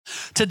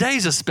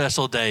Today's a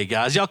special day,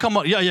 guys. Y'all come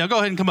up. Yeah, go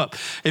ahead and come up.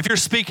 If you're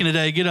speaking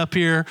today, get up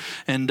here.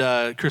 And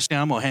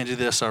Christiane, I'm going to hand you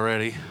this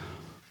already.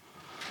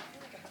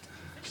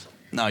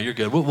 No, you're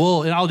good.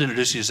 I'll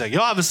introduce you in a second.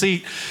 You'll have a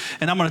seat,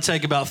 and I'm going to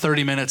take about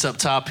 30 minutes up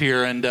top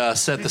here and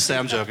set the stage.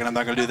 I'm joking. I'm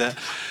not going to do that.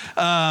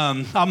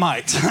 I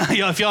might.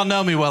 If y'all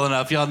know me well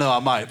enough, y'all know I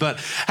might. But,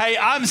 hey,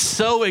 I'm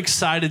so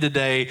excited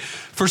today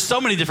for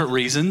so many different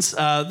reasons.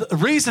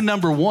 Reason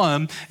number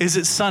one is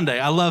it's Sunday.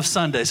 I love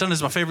Sunday.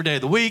 Sunday's my favorite day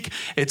of the week.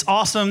 It's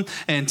awesome.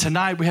 And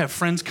tonight we have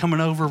friends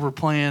coming over. We're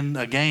playing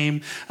a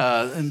game.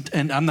 And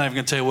I'm not even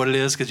going to tell you what it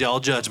is because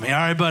y'all judge me. All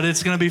right, but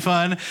it's going to be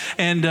fun.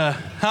 And,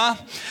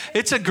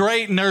 it's a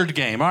great nerd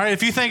game. All right,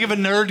 if you think of a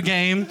nerd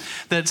game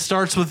that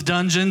starts with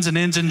dungeons and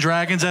ends in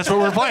dragons, that's what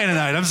we're playing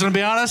tonight. I'm just going to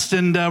be honest,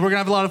 and we're going to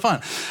have a lot of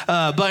fun.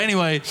 But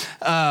anyway,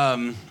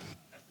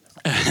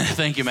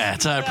 thank you,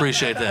 Matt. I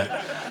appreciate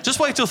that. Just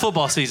wait till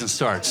football season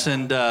starts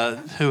and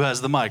who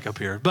has the mic up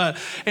here. But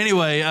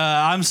anyway,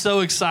 I'm so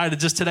excited.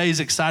 Just today is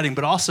exciting,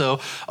 but also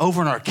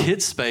over in our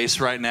kids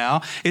space right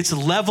now, it's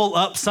Level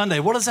Up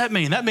Sunday. What does that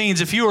mean? That means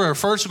if you were a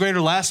first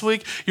grader last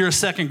week, you're a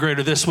second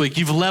grader this week.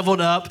 You've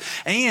leveled up,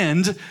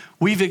 and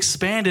we've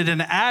expanded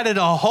and added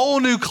a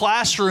whole new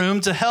classroom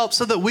to help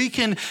so that we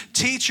can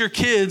teach your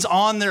kids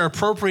on their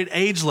appropriate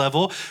age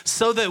level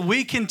so that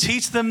we can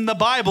teach them the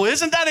Bible.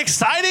 Isn't that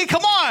exciting?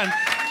 Come on.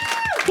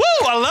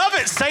 Woo, I love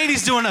it.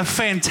 Sadie's doing a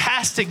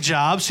fantastic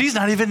job. She's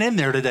not even in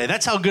there today.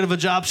 That's how good of a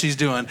job she's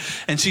doing.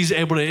 And she's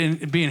able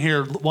to be in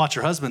here, watch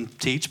her husband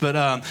teach. But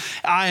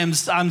I'm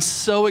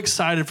so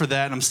excited for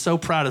that. And I'm so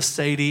proud of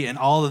Sadie and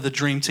all of the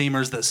Dream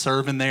Teamers that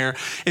serve in there.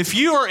 If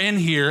you are in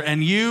here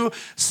and you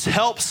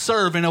help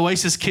serve in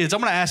Oasis Kids, I'm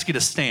going to ask you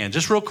to stand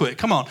just real quick.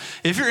 Come on.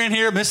 If you're in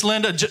here, Miss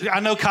Linda,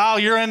 I know Kyle,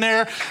 you're in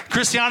there.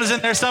 Christiana's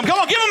in there. Some. Come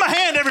on, give them a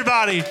hand,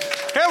 everybody.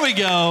 Here we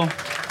go.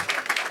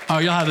 All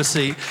right, y'all have a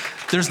seat.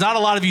 There's not a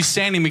lot of you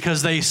standing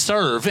because they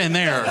serve in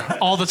there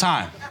all the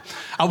time.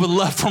 I would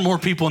love for more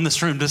people in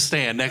this room to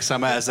stand next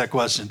time I ask that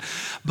question.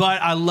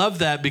 But I love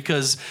that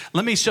because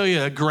let me show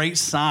you a great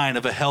sign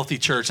of a healthy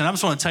church. And I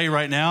just want to tell you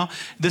right now,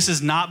 this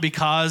is not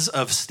because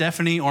of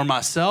Stephanie or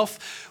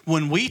myself.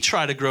 When we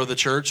try to grow the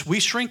church, we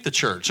shrink the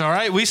church, all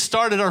right? We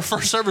started our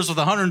first service with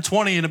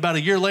 120, and about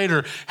a year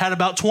later had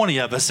about 20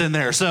 of us in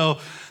there. So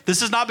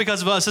this is not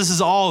because of us. This is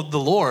all the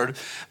Lord.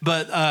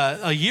 But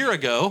a year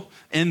ago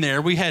in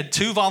there, we had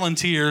 2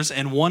 volunteers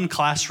and 1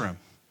 classroom.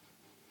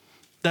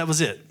 That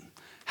was it.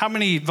 How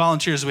many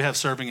volunteers do we have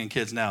serving in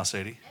kids now,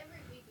 Sadie? Every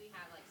week we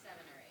have like 7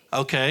 or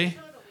 8. Okay. In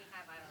total we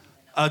have, I don't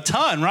even know. A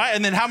ton, right?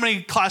 And then how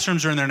many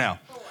classrooms are in there now?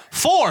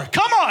 4.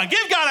 Come on,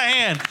 give God a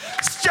hand.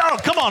 Oh,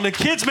 come on, the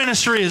kids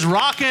ministry is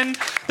rocking.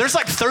 There's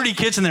like 30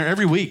 kids in there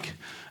every week.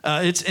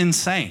 It's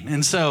insane.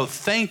 And so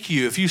thank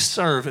you if you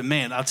serve. And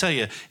man, I'll tell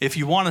you, if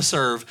you want to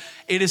serve,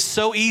 it is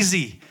so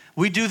easy.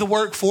 We do the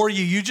work for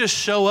you. You just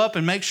show up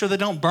and make sure they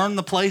don't burn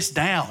the place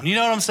down. You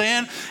know what I'm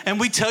saying?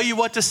 And we tell you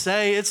what to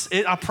say.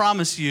 I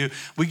promise you,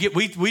 we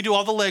do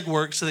all the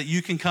legwork so that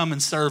you can come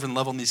and serve and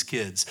love on these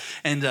kids.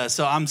 And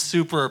so I'm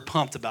super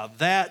pumped about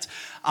that.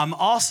 I'm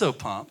also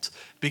pumped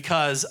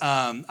because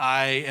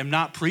I am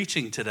not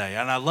preaching today,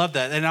 and I love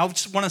that. And I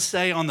just want to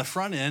say on the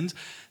front end,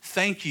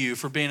 thank you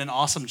for being an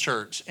awesome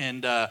church.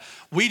 And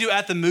we do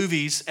At the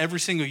Movies every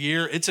single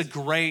year. It's a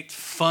great,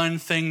 fun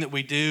thing that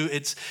we do.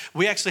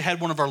 We actually had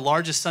one of our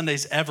largest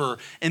Sundays ever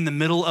in the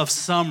middle of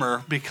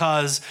summer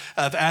because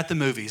of At the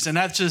Movies. And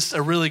that's just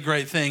a really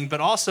great thing.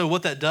 But also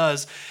what that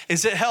does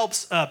is it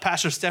helps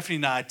Pastor Stephanie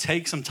and I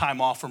take some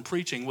time off from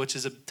preaching, which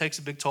takes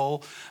a big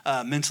toll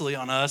mentally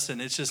on us. And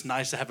it's just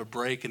nice to have a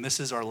break. And this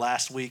is our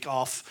last week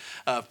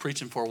off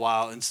preaching for a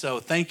while. And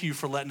so thank you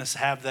for letting us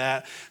have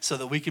that so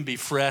that we can be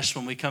fresh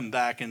when we come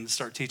back and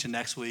start teaching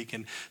next week.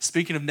 And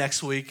speaking of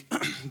next week,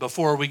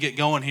 before we get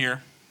going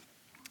here,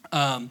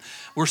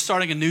 we're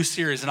starting a new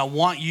series, and I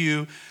want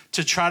you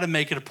to try to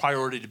make it a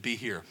priority to be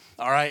here,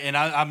 all right? And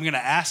I'm going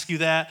to ask you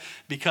that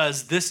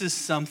because this is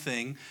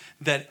something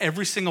that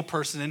every single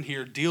person in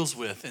here deals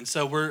with. And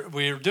so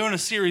we're doing a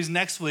series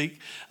next week,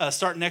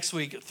 starting next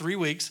week, 3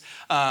 weeks,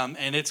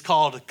 and it's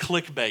called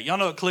Clickbait. Y'all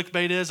know what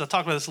clickbait is? I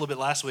talked about this a little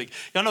bit last week.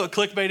 Y'all know what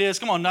clickbait is?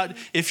 Come on,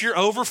 if you're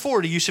over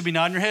 40, you should be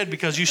nodding your head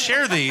because you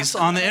share these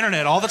on the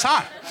internet all the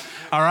time.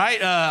 All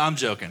right? I'm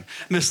joking.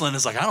 Miss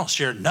Linda's like, I don't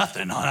share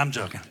nothing. I'm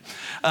joking.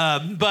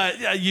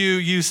 But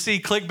you see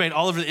clickbait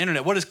all over the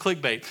internet. What is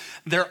clickbait?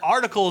 They're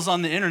articles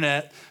on the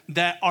internet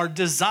that are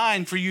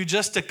designed for you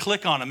just to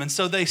click on them. And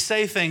so they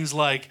say things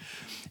like,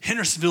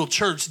 Hendersonville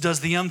Church does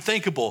the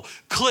unthinkable.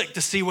 Click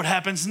to see what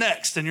happens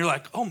next. And you're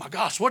like, oh my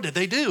gosh, what did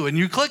they do? And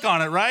you click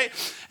on it, right?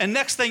 And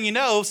next thing you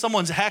know,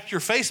 someone's hacked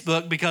your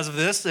Facebook because of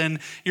this, and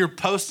you're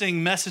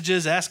posting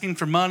messages asking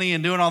for money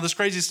and doing all this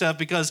crazy stuff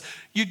because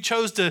you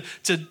chose to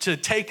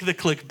take the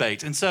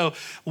clickbait. And so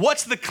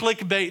what's the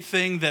clickbait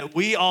thing that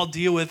we all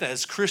deal with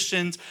as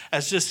Christians,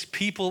 as just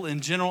people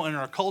in general in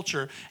our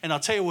culture? And I'll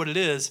tell you what it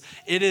is.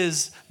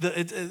 There's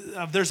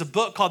a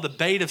book called The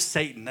Bait of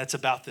Satan that's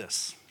about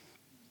this.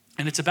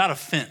 And it's about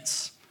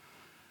offense.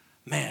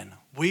 Man,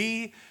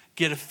 we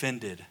get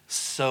offended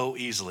so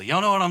easily.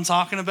 Y'all know what I'm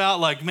talking about?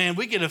 Like, man,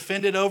 we get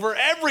offended over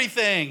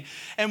everything.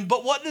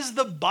 But what does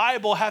the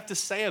Bible have to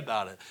say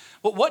about it?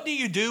 Well, what do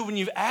you do when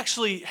you've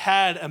actually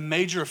had a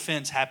major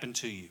offense happen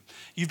to you?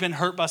 You've been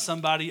hurt by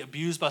somebody,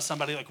 abused by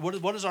somebody. Like,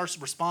 what is our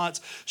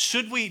response?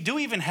 Do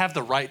we even have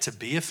the right to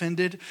be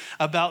offended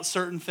about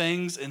certain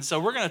things? And so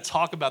we're going to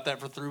talk about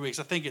that for 3 weeks.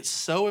 I think it's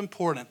so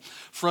important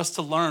for us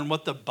to learn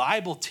what the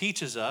Bible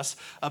teaches us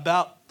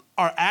about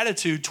our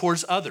attitude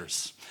towards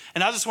others.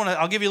 And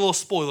I'll give you a little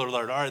spoiler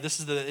alert. All right, this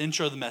is the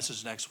intro of the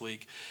message next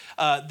week.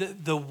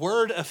 The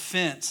word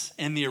offense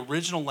in the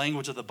original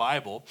language of the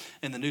Bible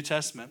in the New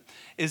Testament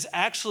is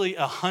actually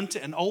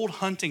an old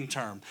hunting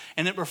term.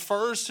 And it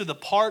refers to the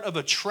part of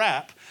a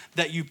trap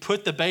that you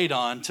put the bait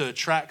on to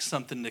attract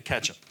something to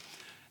catch them.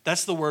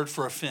 That's the word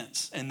for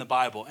offense in the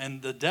Bible.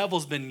 And the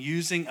devil's been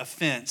using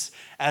offense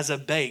as a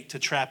bait to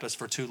trap us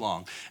for too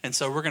long. And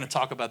so we're going to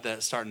talk about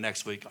that starting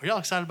next week. Are y'all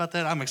excited about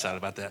that? I'm excited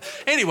about that.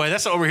 Anyway,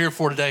 that's what we're here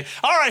for today.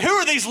 All right, who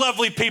are these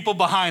lovely people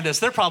behind us?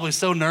 They're probably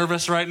so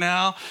nervous right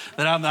now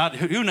that I'm not.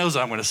 Who knows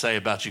what I'm going to say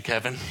about you,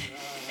 Kevin?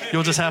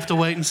 You'll just have to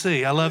wait and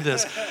see. I love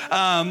this.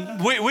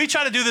 We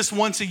try to do this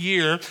once a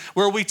year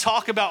where we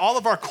talk about all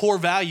of our core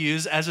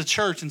values as a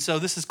church. And so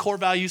this is Core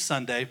Values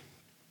Sunday,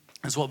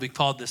 is what we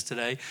called this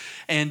today.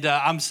 And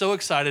I'm so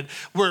excited.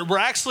 We're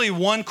actually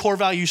one core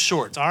value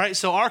short, all right?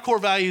 So our core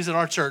values at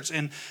our church,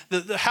 and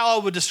how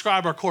I would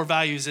describe our core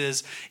values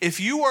is, if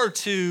you were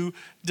to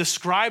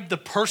describe the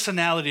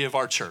personality of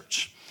our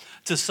church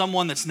to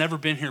someone that's never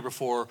been here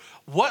before,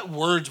 what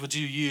words would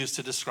you use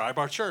to describe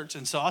our church?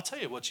 And so I'll tell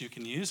you what you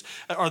can use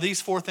are these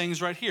 4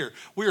 things right here.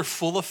 We are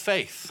full of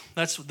faith.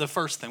 That's the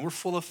first thing. We're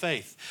full of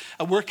faith.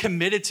 We're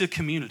committed to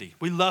community.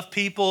 We love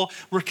people.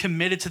 We're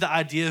committed to the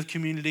idea of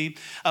community.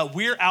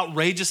 We're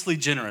outrageously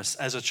generous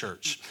as a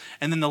church.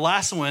 And then the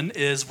last one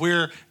is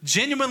we're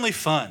genuinely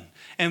fun.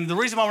 And the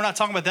reason why we're not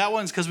talking about that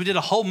one is because we did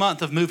a whole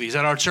month of movies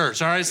at our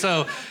church. All right,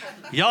 so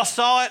y'all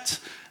saw it.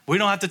 We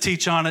don't have to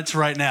teach on it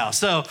right now.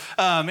 So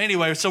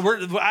anyway,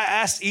 I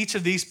asked each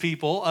of these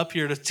people up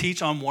here to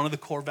teach on one of the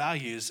core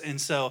values.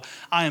 And so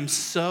I am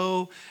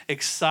so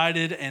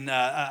excited, and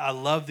I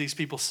love these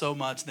people so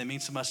much. They mean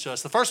so much to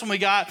us. The first one we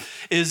got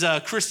is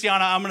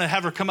Christiana. I'm going to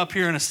have her come up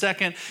here in a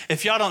second.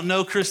 If y'all don't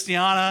know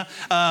Christiana,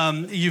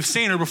 you've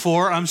seen her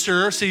before, I'm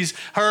sure.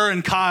 Her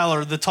and Kyle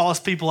are the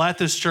tallest people at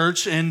this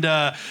church, and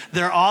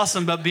they're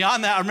awesome. But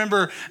beyond that, I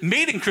remember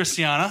meeting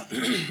Christiana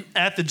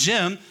at the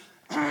gym,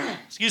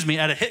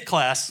 at a HIIT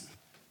class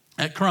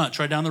at Crunch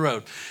right down the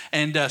road.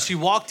 And she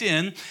walked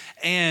in,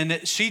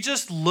 and she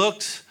just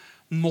looked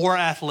more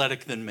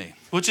athletic than me,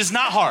 which is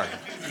not hard.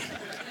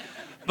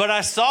 But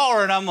I saw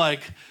her, and I'm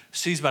like,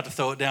 she's about to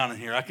throw it down in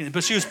here.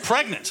 But she was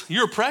pregnant.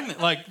 You were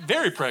pregnant, like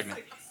very pregnant.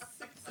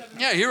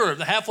 Yeah, you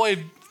were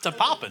halfway to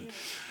popping,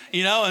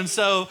 And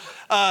so,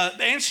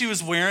 and she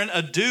was wearing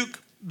a Duke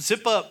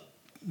zip-up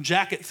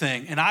jacket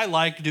thing. And I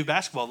like Duke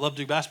basketball. I loved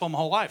Duke basketball my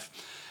whole life.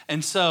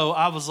 And so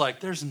I was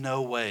like, there's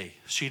no way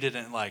she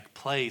didn't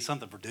play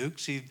something for Duke.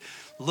 She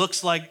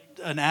looks like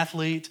an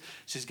athlete.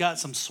 She's got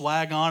some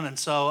swag on. And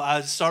so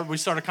we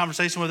started a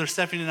conversation with her,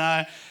 Stephanie and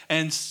I,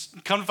 and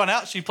come to find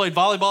out she played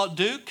volleyball at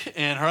Duke,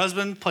 and her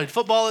husband played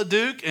football at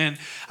Duke. And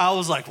I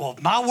was like, well,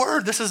 my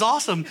word, this is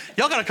awesome.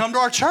 Y'all got to come to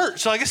our church.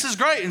 So I guess this is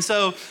great. And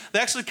so they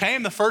actually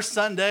came the first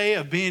Sunday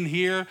of being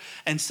here.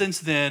 And since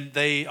then,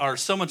 they are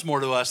so much more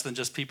to us than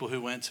just people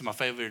who went to my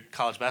favorite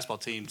college basketball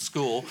team,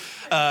 school.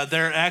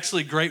 They're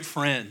actually great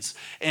friends.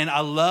 And I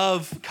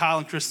love Kyle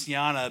and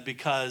Christiana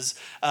because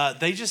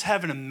they just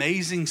have an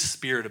amazing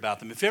spirit about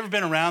them. If you've ever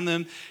been around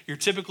them, you're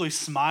typically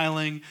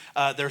smiling.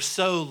 They're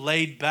so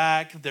laid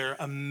back. They're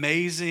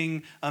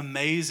amazing,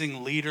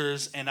 amazing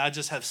leaders, and I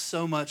just have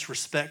so much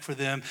respect for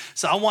them.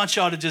 So I want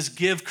y'all to just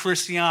give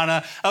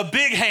Christiana a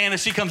big hand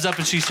as she comes up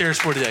and she shares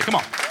for today. Come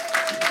on.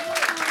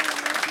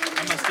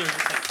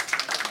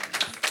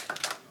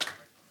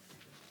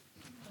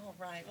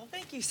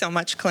 Thank you so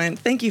much, Clint.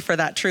 Thank you for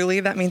that.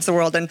 Truly, that means the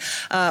world. And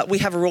we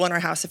have a rule in our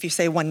house. If you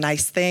say one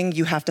nice thing,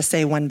 you have to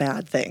say one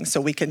bad thing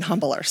so we can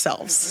humble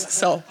ourselves.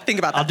 So think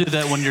about that. I'll do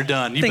that when you're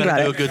done. You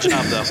better do a good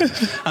job, though.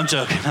 I'm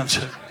joking.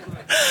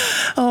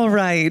 All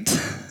right.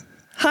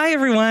 Hi,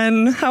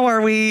 everyone. How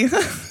are we?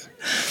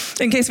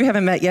 In case we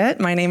haven't met yet,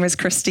 my name is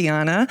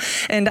Christiana,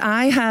 and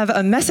I have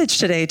a message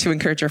today to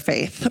encourage your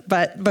faith.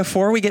 But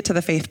before we get to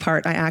the faith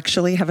part, I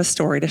actually have a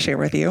story to share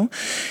with you.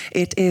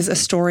 It is a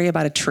story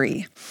about a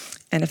tree.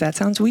 And if that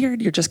sounds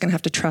weird, you're just going to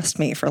have to trust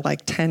me for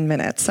 10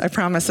 minutes. I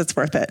promise it's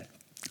worth it.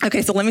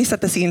 Okay, so let me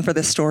set the scene for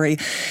this story.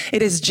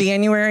 It is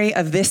January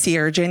of this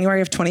year,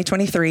 January of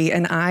 2023,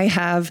 and I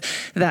have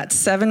that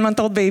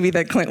 7-month-old baby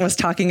that Clint was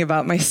talking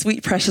about, my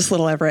sweet, precious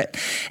little Everett,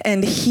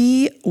 and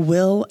he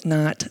will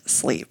not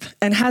sleep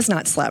and has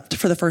not slept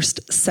for the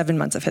first 7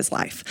 months of his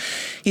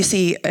life. You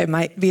see, it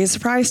might be a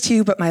surprise to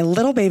you, but my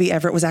little baby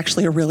Everett was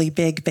actually a really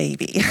big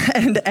baby,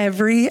 and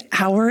every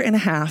hour and a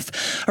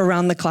half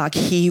around the clock,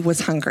 he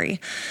was hungry.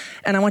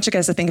 And I want you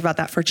guys to think about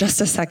that for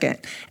just a second.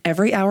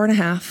 Every hour and a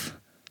half,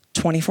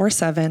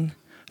 24/7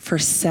 for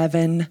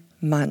 7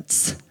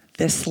 months.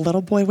 This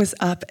little boy was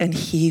up and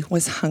he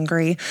was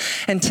hungry.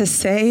 And to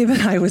say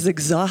that I was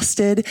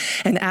exhausted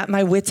and at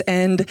my wit's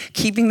end,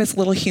 keeping this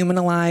little human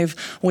alive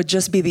would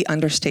just be the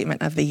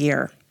understatement of the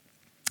year.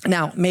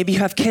 Now, maybe you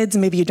have kids,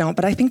 maybe you don't,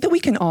 but I think that we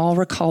can all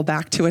recall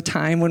back to a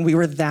time when we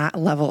were that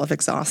level of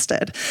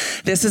exhausted.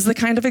 This is the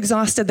kind of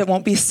exhausted that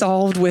won't be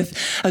solved with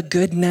a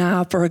good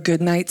nap or a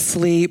good night's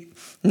sleep.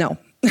 No.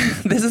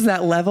 This is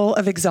that level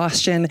of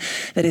exhaustion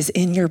that is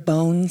in your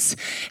bones.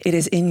 It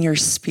is in your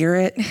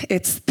spirit.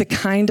 It's the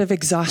kind of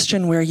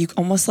exhaustion where you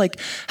almost like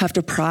have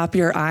to prop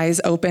your eyes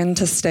open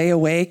to stay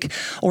awake.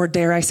 Or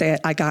dare I say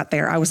it, I got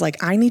there. I was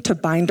like, I need to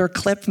binder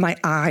clip my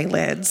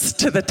eyelids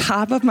to the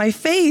top of my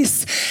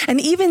face. And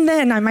even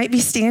then I might be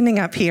standing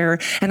up here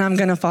and I'm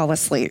gonna fall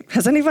asleep.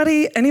 Has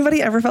anybody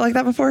ever felt like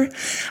that before?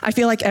 I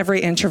feel like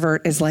every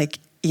introvert is like,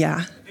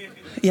 yeah,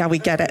 we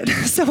get it.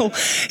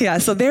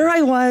 So there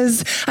I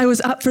was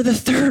up for the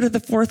third or the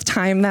fourth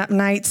time that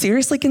night,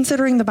 seriously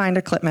considering the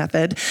binder clip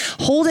method,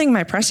 holding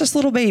my precious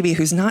little baby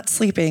who's not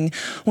sleeping,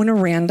 when a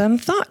random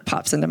thought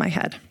pops into my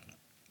head.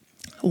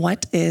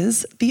 What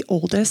is the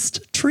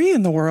oldest tree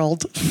in the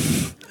world?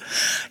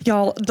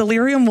 Y'all,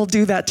 delirium will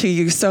do that to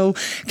you. So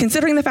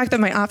considering the fact that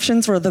my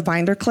options were the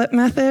binder clip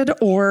method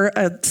or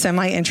a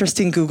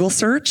semi-interesting Google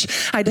search,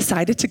 I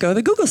decided to go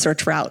the Google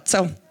search route.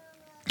 So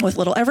with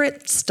little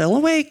Everett still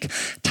awake,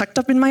 tucked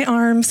up in my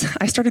arms,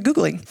 I started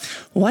Googling,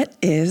 what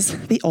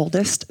is the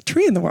oldest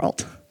tree in the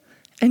world?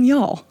 And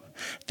y'all,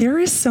 there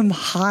is some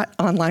hot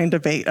online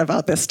debate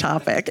about this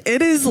topic.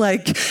 It is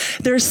like,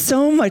 there's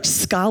so much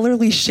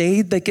scholarly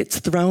shade that gets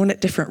thrown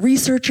at different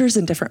researchers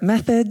and different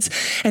methods.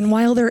 And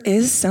while there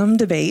is some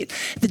debate,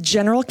 the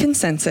general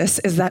consensus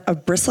is that a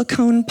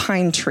bristlecone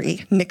pine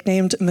tree,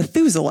 nicknamed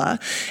Methuselah,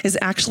 is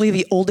actually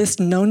the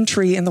oldest known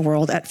tree in the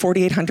world at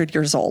 4,800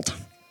 years old.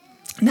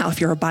 Now,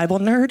 if you're a Bible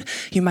nerd,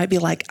 you might be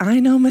like,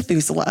 I know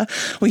Methuselah.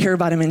 We hear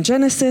about him in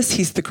Genesis.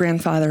 He's the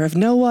grandfather of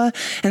Noah.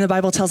 And the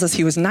Bible tells us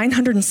he was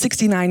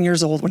 969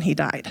 years old when he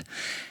died.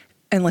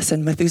 And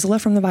listen, Methuselah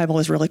from the Bible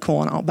is really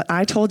cool and all, but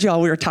I told y'all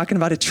we were talking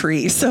about a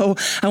tree. So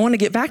I want to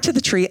get back to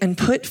the tree and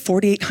put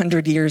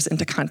 4,800 years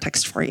into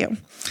context for you.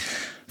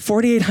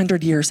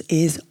 4,800 years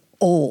is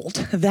old.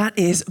 That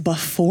is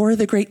before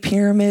the Great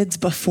Pyramids,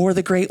 before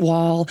the Great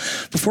Wall,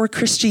 before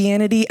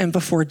Christianity, and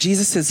before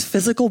Jesus'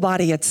 physical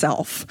body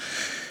itself.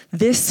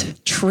 This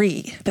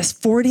tree, this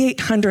about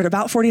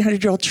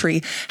 4,800-year-old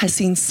tree, has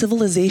seen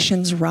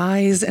civilizations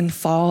rise and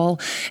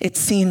fall. It's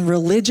seen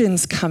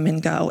religions come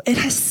and go. It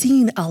has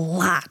seen a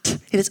lot.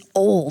 It is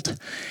old.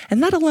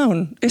 And that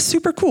alone is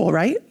super cool,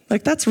 right?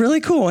 Like, that's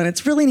really cool, and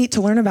it's really neat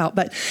to learn about.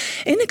 But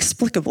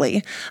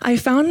inexplicably, I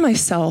found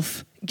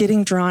myself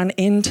getting drawn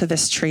into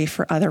this tree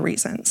for other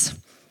reasons.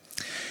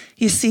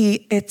 You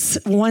see,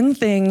 it's one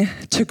thing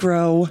to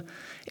grow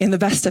in the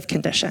best of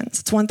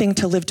conditions. It's one thing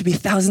to live to be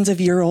thousands of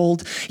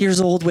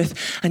years old with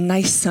a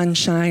nice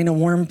sunshine, a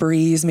warm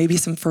breeze, maybe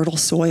some fertile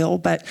soil.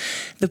 But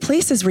the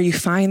places where you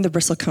find the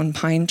bristlecone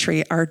pine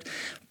tree are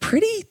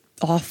pretty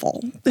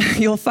awful.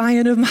 You'll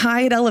find them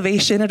high at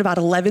elevation at about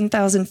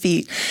 11,000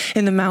 feet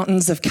in the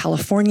mountains of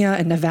California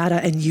and Nevada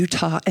and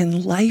Utah,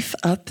 and life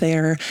up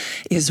there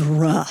is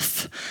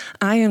rough.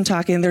 I am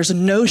talking, there's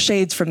no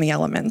shades from the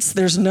elements.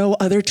 There's no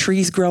other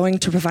trees growing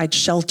to provide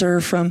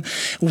shelter from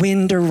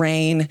wind or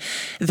rain.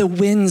 The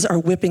winds are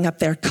whipping up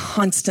there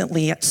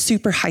constantly at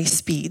super high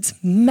speeds.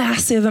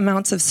 Massive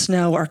amounts of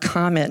snow are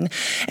common,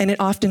 and it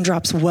often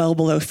drops well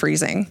below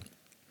freezing.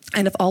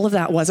 And if all of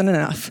that wasn't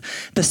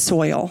enough, the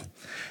soil,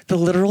 the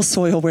literal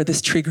soil where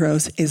this tree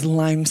grows, is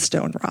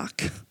limestone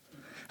rock.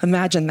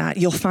 Imagine that.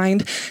 You'll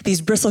find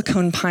these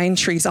bristlecone pine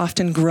trees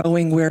often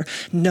growing where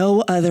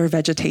no other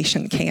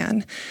vegetation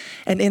can.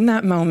 And in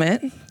that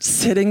moment,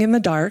 sitting in the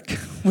dark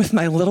with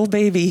my little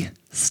baby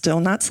still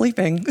not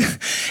sleeping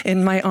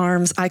in my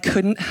arms, I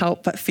couldn't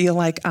help but feel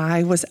like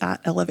I was at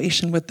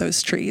elevation with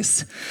those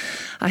trees.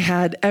 I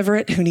had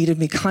Everett, who needed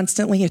me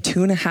constantly, a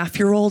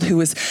 2.5-year-old who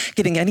was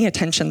getting any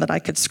attention that I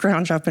could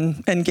scrounge up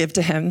and give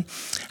to him.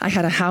 I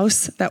had a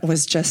house that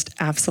was just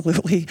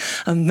absolutely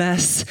a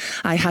mess.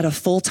 I had a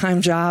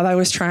full-time job I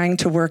was trying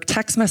to work,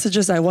 text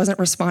messages I wasn't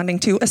responding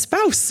to, a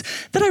spouse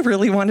that I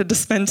really wanted to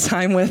spend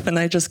time with, and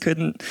I just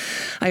couldn't.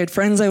 I had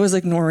friends I was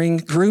ignoring,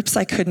 groups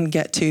I couldn't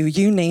get to,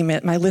 you name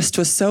it. My list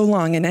was so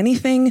long, and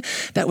anything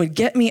that would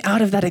get me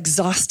out of that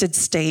exhausted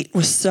state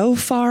was so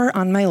far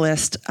on my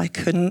list, I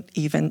couldn't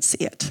even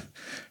see it.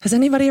 Has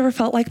anybody ever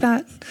felt like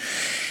that?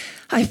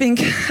 I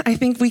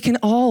think we can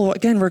all,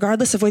 again,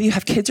 regardless of whether you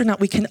have kids or not,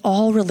 we can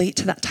all relate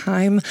to that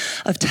time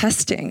of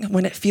testing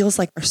when it feels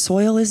like our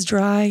soil is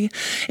dry.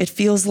 It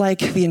feels like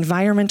the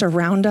environment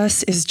around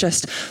us is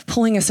just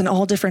pulling us in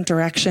all different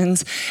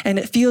directions. And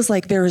it feels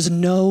like there is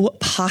no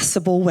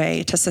possible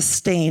way to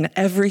sustain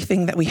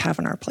everything that we have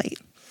on our plate.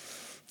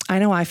 I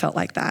know I felt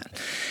like that.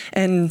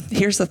 And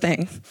here's the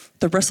thing.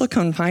 The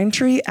bristlecone pine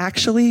tree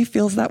actually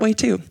feels that way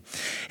too.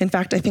 In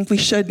fact, I think we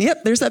should,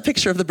 there's that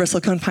picture of the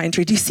bristlecone pine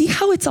tree. Do you see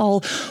how it's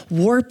all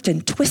warped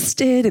and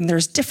twisted and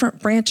there's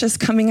different branches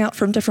coming out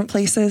from different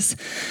places?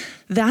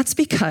 That's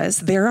because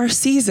there are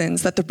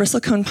seasons that the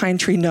bristlecone pine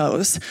tree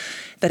knows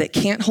that it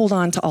can't hold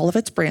on to all of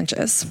its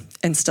branches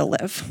and still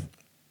live.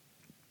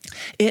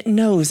 It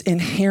knows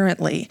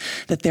inherently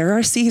that there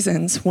are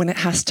seasons when it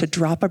has to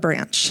drop a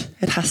branch.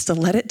 It has to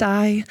let it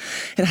die.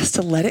 It has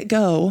to let it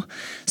go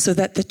so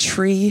that the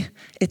tree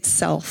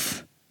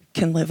itself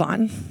can live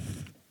on.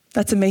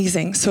 That's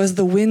amazing. So as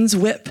the winds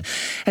whip,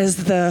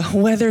 as the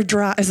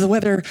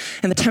weather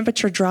and the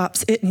temperature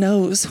drops, it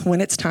knows when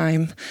it's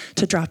time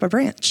to drop a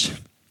branch.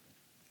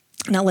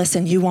 Now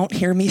listen, you won't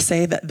hear me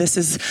say that this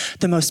is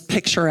the most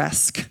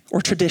picturesque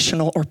or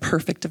traditional or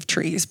perfect of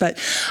trees, but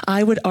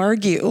I would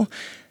argue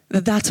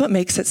that that's what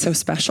makes it so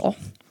special.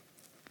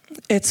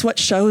 It's what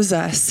shows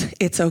us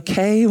it's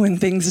okay when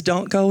things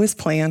don't go as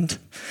planned.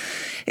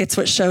 It's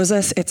what shows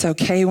us it's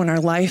okay when our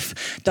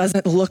life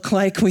doesn't look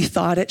like we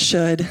thought it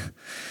should.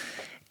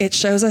 It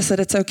shows us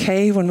that it's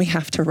okay when we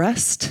have to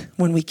rest,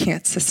 when we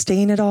can't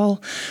sustain it all,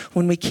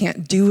 when we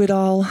can't do it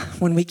all,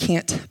 when we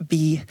can't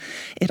be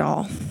it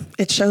all.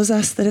 It shows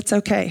us that it's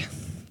okay.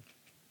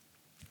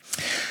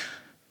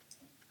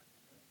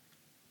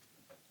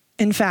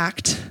 In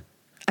fact,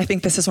 I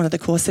think this is one of the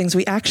coolest things.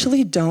 We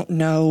actually don't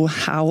know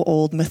how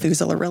old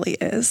Methuselah really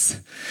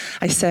is.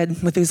 I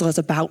said Methuselah is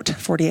about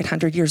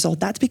 4,800 years old.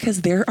 That's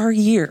because there are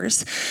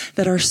years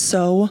that are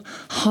so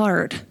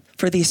hard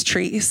for these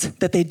trees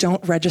that they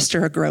don't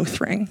register a growth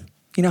ring.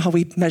 You know how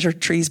we measure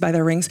trees by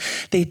their rings?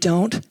 They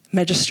don't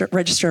register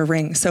a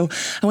ring. So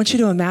I want you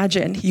to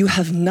imagine you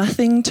have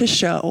nothing to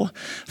show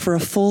for a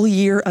full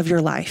year of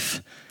your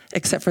life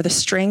except for the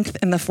strength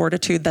and the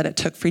fortitude that it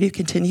took for you to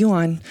continue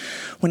on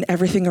when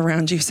everything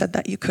around you said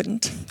that you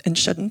couldn't and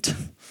shouldn't.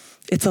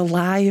 It's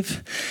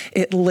alive,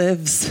 it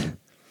lives,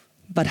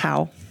 but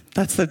how?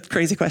 That's the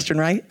crazy question,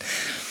 right?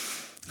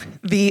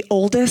 The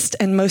oldest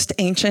and most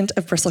ancient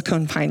of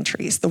bristlecone pine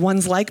trees, the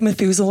ones like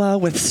Methuselah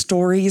with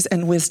stories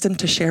and wisdom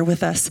to share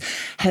with us,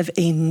 have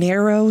a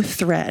narrow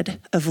thread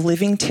of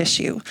living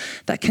tissue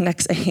that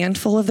connects a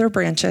handful of their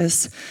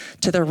branches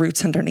to their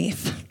roots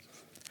underneath.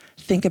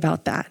 Think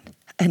about that.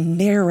 A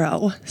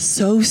narrow,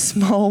 so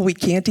small we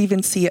can't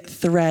even see it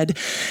thread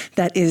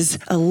that is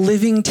a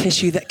living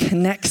tissue that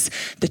connects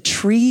the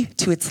tree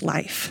to its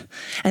life.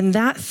 And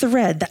that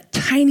thread, that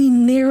tiny,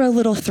 narrow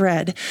little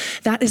thread,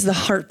 that is the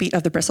heartbeat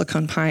of the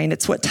bristlecone pine.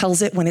 It's what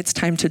tells it when it's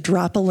time to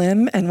drop a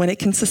limb and when it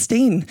can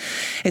sustain.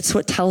 It's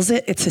what tells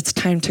it it's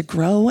time to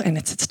grow and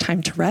it's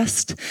time to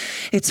rest.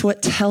 It's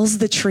what tells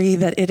the tree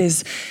that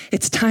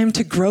it's time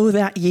to grow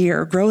that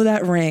year, grow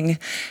that ring,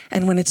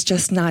 and when it's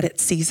just not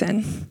its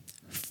season.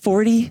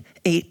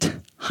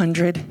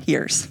 4,800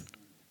 years,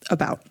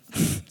 about,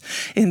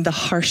 in the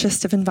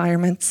harshest of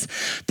environments,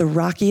 the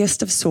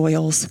rockiest of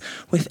soils,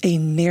 with a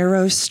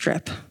narrow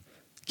strip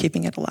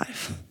keeping it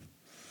alive.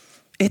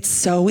 It's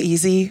so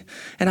easy,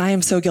 and I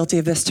am so guilty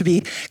of this, to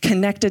be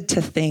connected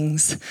to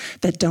things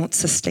that don't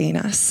sustain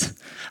us.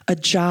 A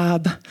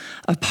job,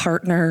 a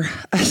partner,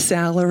 a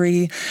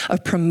salary, a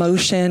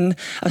promotion,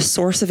 a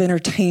source of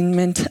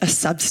entertainment, a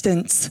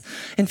substance.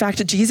 In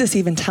fact, Jesus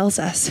even tells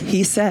us,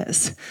 he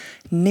says,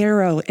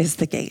 narrow is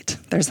the gate.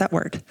 There's that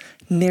word.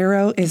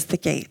 Narrow is the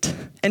gate.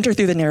 Enter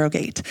through the narrow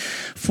gate.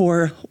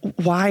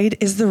 Broad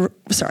is the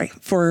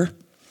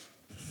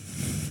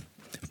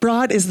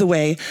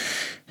way.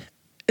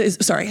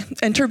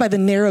 Enter by the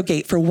narrow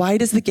gate, for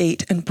wide is the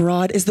gate and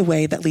broad is the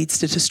way that leads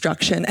to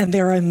destruction, and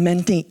there are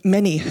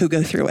many who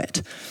go through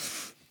it.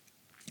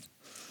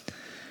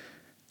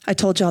 I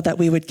told y'all that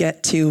we would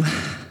get to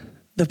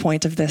the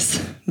point of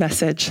this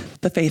message,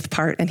 the faith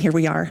part, and here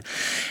we are.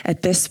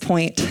 At this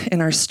point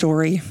in our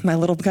story, my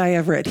little guy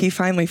Everett, he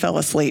finally fell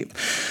asleep,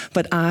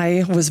 but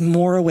I was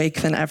more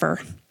awake than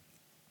ever.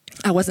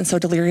 I wasn't so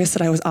delirious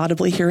that I was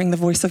audibly hearing the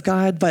voice of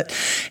God, but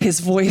his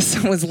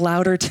voice was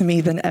louder to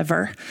me than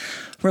ever.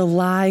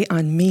 Rely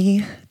on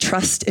me,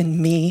 trust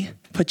in me,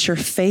 put your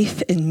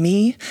faith in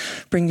me,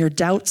 bring your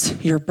doubts,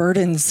 your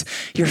burdens,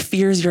 your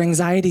fears, your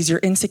anxieties, your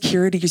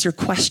insecurities, your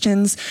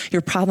questions,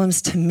 your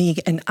problems to me,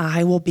 and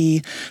I will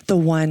be the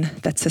one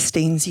that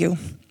sustains you.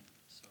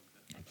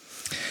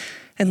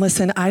 And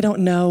listen, I don't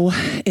know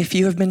if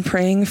you have been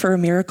praying for a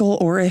miracle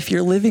or if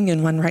you're living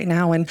in one right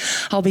now. And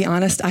I'll be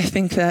honest, I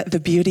think that the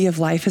beauty of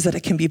life is that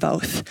it can be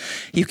both.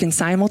 You can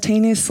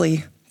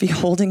simultaneously be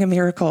holding a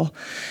miracle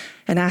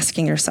and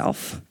asking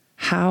yourself,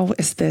 how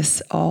is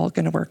this all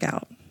going to work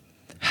out?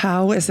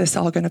 How is this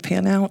all going to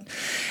pan out?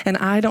 And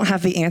I don't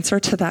have the answer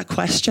to that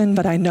question,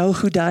 but I know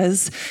who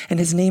does, and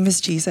his name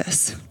is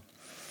Jesus.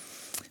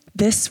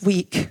 This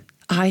week,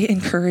 I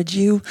encourage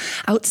you,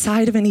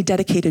 outside of any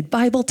dedicated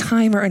Bible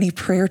time or any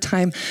prayer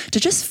time, to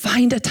just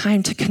find a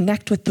time to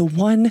connect with the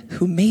one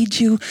who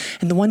made you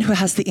and the one who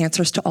has the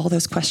answers to all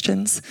those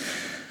questions.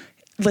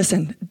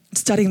 Listen,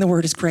 studying the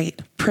word is great.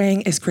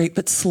 Praying is great,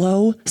 but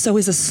so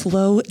is a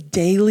slow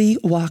daily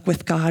walk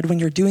with God when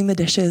you're doing the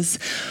dishes,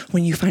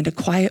 when you find a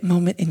quiet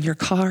moment in your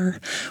car,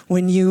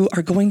 when you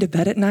are going to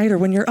bed at night or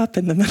when you're up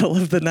in the middle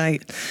of the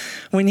night,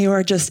 when you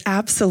are just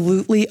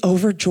absolutely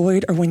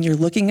overjoyed or when you're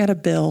looking at a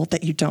bill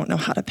that you don't know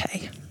how to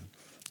pay.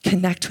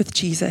 Connect with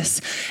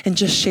Jesus and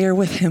just share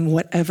with him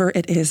whatever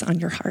it is on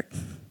your heart.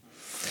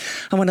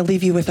 I want to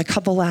leave you with a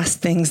couple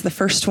last things. The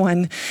first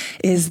one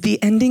is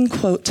the ending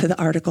quote to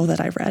the article that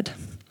I read.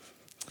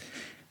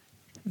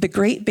 The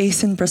Great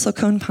Basin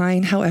bristlecone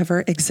pine,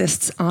 however,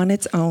 exists on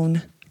its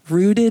own,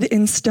 rooted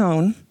in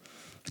stone,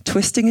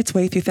 twisting its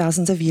way through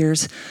thousands of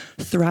years,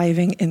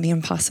 thriving in the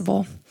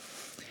impossible.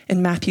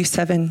 In Matthew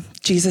 7,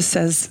 Jesus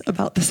says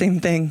about the same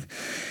thing.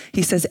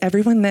 He says,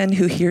 everyone then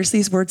who hears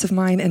these words of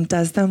mine and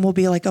does them will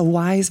be like a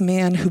wise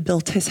man who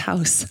built his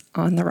house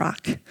on the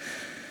rock.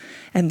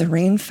 And the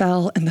rain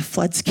fell and the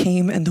floods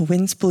came and the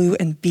winds blew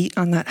and beat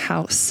on that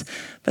house,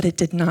 but it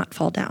did not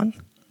fall down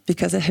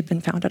because it had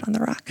been founded on the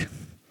rock.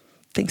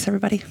 Thanks,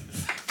 everybody.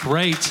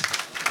 Great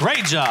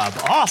job.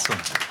 Awesome.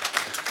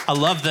 I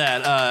love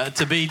that.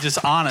 To be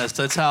just honest,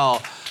 that's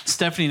how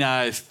Stephanie and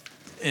I,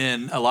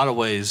 in a lot of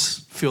ways,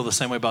 feel the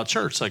same way about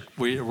church. Like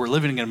we're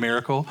living in a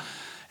miracle,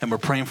 and we're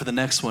praying for the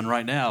next one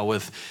right now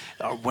with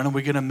when are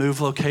we going to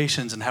move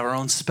locations and have our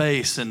own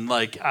space? And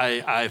like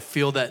I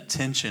feel that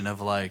tension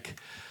of like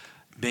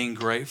being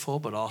grateful,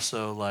 but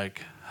also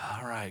like,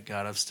 all right,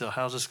 God,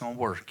 how's this going to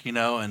work? You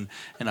know, and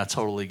I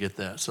totally get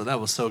that. So that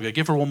was so good.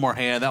 Give her one more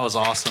hand. That was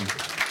awesome.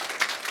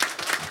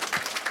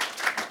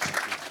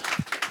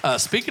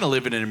 Speaking of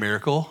living in a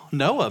miracle,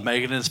 Noah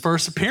making his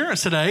first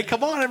appearance today.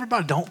 Come on,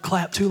 everybody. Don't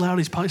clap too loud.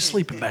 He's probably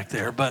sleeping back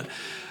there. But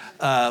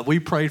we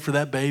prayed for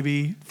that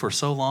baby for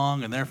so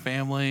long and their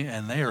family,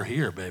 and they are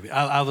here, baby.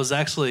 I was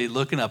actually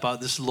looking up.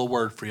 This is a little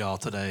word for y'all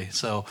today.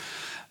 So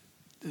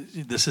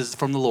this is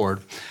from the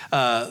Lord.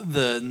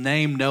 The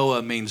name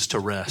Noah means to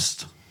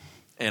rest.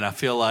 And I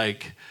feel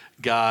like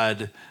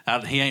God,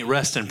 he ain't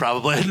resting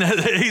probably.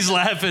 He's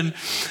laughing.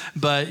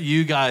 But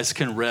you guys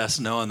can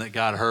rest knowing that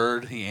God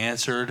heard, he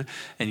answered,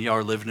 and you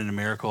are living in a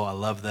miracle. I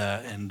love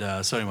that.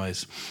 And so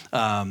anyways,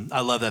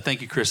 I love that.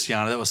 Thank you,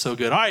 Christiana. That was so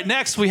good. All right,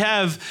 next we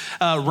have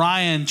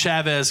Ryan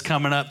Chavez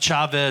coming up.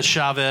 Chavez.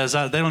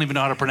 They don't even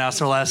know how to pronounce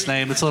their last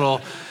name. It's a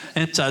little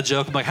inside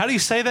joke. I'm like, how do you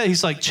say that?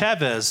 He's like,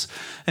 Chavez.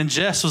 And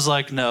Jess was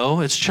like, no,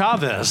 it's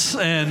Chavez.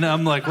 And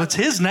I'm like, what's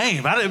his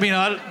name? And then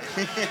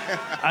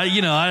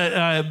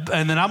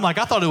I'm like,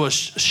 I thought it was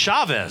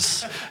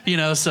Chavez.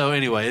 So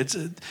anyway,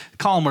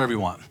 call him whatever you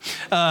want.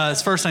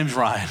 His first name's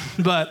Ryan.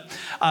 But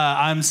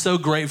I'm so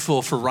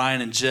grateful for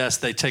Ryan and Jess.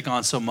 They take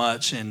on so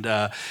much, and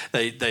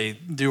they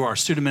do our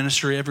student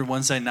ministry every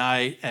Wednesday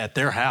night at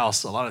their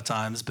house a lot of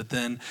times. But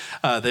then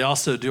they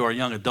also do our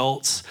young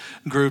adults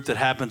group that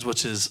happens,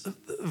 which is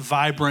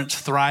vibrant,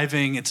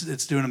 thriving.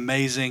 It's doing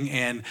amazing.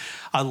 And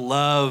I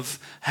love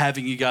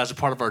having you guys a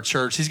part of our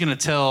church. He's going to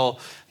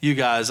tell you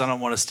guys, I don't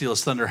want to steal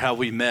his thunder, how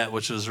we met,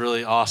 which was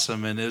really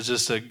awesome. And it was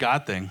just a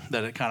God thing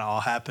that it kind of all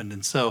happened.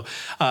 And so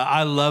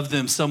I love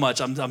them so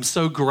much. I'm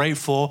so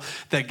grateful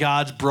that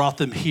God's brought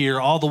them here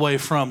all the way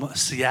from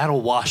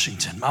Seattle,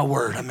 Washington. My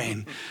word. I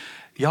mean,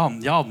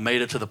 y'all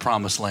made it to the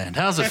promised land.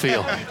 How's it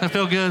feel? Does that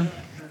feel good?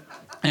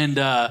 And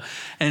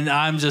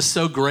I'm just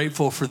so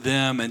grateful for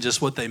them and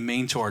just what they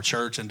mean to our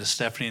church and to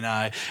Stephanie and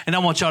I. And I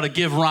want y'all to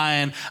give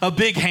Ryan a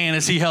big hand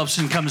as he helps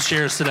and comes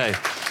share us today.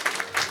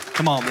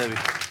 Come on, baby.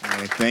 All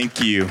right,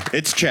 thank you.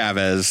 It's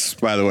Chavez,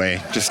 by the way.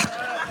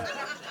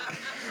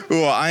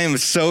 Well, I am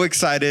so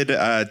excited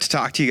to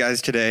talk to you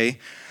guys today.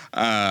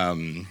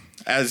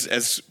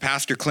 As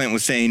Pastor Clint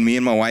was saying, me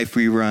and my wife,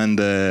 we run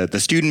the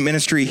student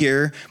ministry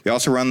here. We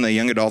also run the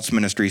young adults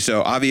ministry.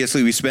 So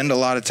obviously we spend a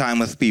lot of time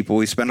with people.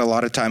 We spend a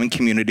lot of time in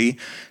community.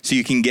 So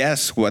you can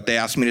guess what they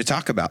asked me to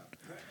talk about.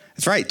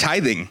 That's right,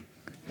 tithing.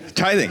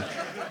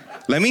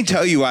 Let me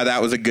tell you why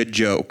that was a good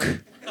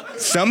joke.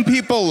 Some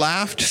people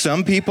laughed,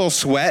 some people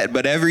sweat,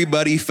 but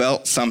everybody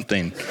felt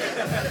something.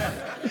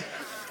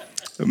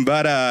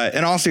 But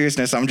in all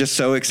seriousness, I'm just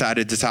so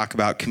excited to talk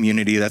about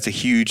community. That's a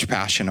huge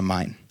passion of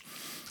mine.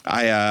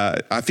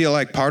 I feel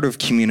like part of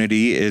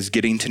community is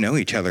getting to know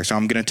each other. So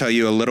I'm going to tell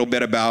you a little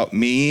bit about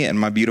me and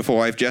my beautiful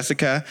wife,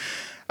 Jessica.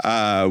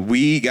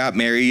 We got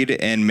married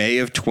in May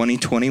of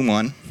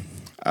 2021.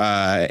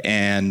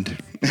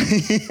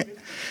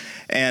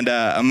 And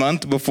a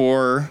month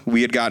before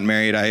we had gotten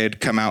married, I had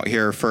come out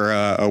here for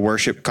a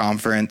worship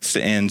conference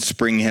in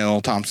Spring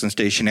Hill, Thompson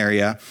Station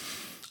area.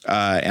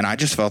 And I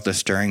just felt the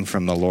stirring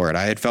from the Lord.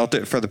 I had felt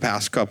it for the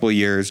past couple of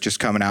years, just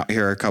coming out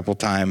here a couple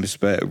times,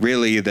 but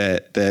really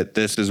that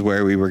this is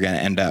where we were going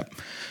to end up.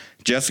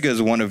 Jessica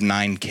is one of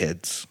 9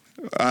 kids.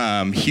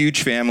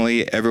 Huge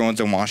family. Everyone's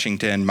in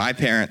Washington. My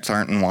parents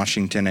aren't in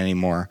Washington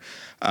anymore.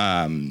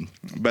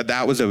 But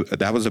that was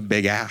a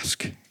big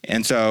ask.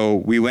 And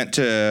so we went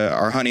to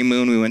our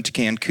honeymoon. We went to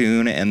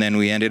Cancun, and then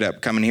we ended up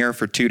coming here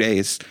for 2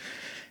 days.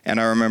 And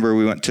I remember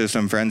we went to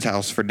some friend's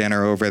house for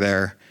dinner over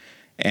there.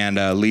 And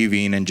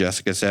leaving, and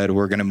Jessica said,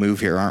 we're going to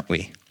move here, aren't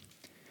we?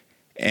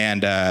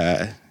 And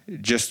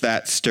just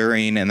that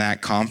stirring and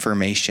that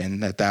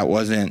confirmation that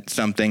wasn't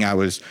something I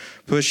was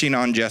pushing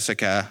on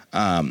Jessica,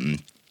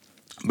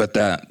 but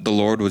that the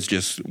Lord was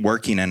just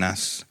working in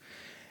us.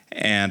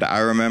 And I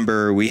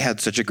remember we had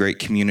such a great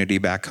community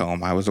back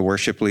home. I was a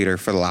worship leader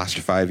for the last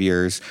 5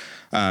 years.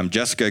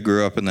 Jessica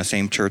grew up in the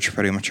same church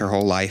pretty much her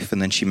whole life,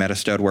 and then she met a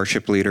stud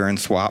worship leader and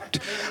swapped.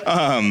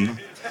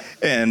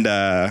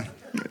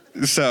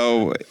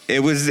 So it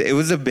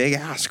was a big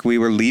ask. We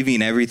were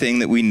leaving everything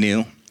that we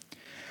knew.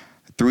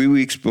 3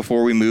 weeks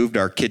before we moved,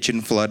 our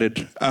kitchen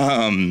flooded.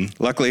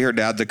 Luckily, her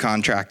dad's a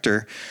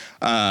contractor.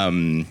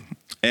 And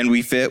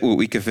we fit what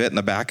we could fit in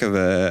the back of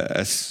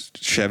a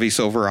Chevy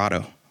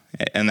Silverado.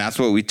 And that's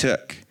what we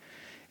took.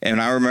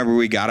 And I remember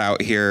we got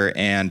out here,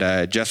 and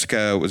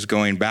Jessica was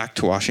going back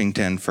to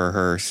Washington for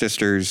her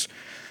sister's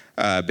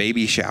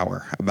baby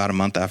shower about a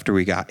month after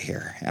we got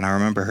here. And I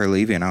remember her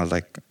leaving. I was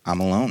like, I'm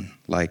alone.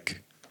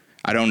 Like,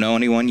 I don't know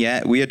anyone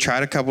yet. We had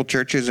tried a couple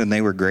churches, and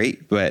they were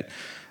great, but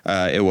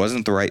it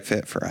wasn't the right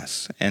fit for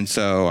us. And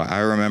so I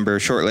remember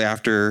shortly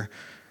after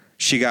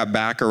she got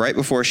back, or right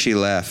before she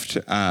left,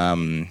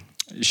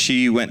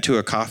 she went to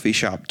a coffee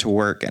shop to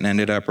work and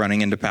ended up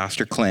running into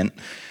Pastor Clint.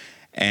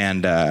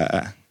 And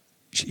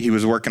he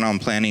was working on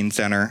Planning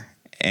Center,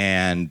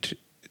 and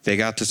they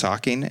got to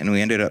talking, and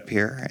we ended up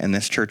here. And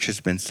this church has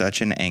been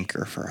such an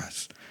anchor for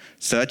us,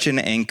 such an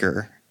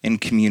anchor in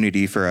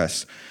community for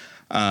us,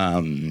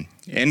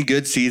 in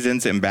good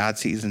seasons and bad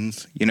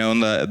seasons. You know, in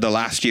the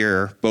last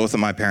year, both of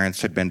my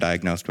parents had been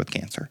diagnosed with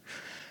cancer.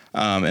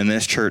 And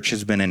this church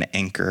has been an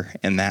anchor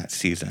in that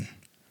season.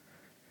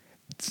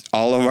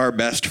 All of our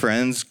best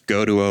friends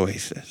go to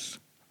Oasis.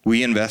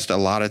 We invest a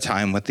lot of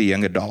time with the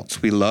young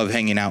adults. We love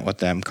hanging out with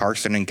them.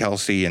 Carson and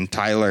Kelsey and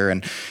Tyler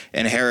and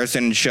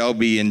Harrison and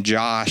Shelby and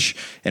Josh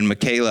and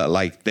Michaela.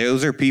 Like,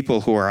 those are people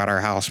who are at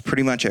our house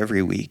pretty much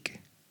every week.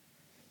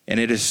 And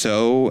it is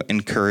so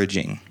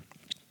encouraging.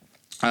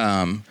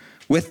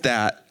 With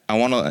that, I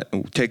want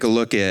to take a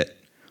look at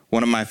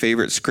one of my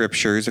favorite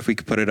scriptures. If we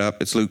could put it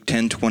up, it's Luke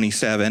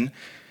 10:27.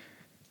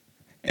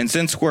 And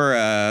since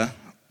we're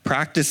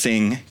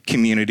practicing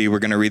community, we're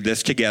going to read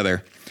this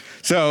together.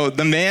 So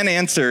the man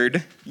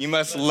answered, "You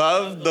must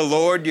love the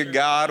Lord your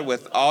God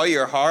with all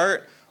your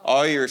heart,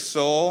 all your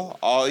soul,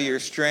 all your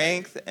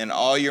strength, and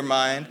all your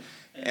mind,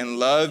 and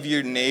love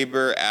your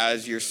neighbor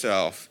as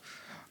yourself."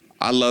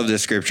 I love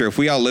this scripture. If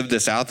we all lived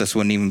this out, this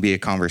wouldn't even be a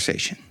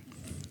conversation.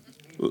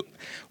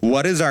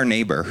 What is our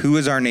neighbor? Who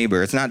is our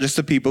neighbor? It's not just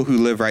the people who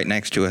live right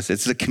next to us.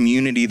 It's the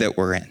community that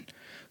we're in.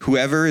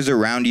 Whoever is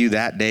around you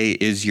that day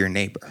is your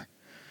neighbor.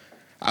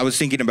 I was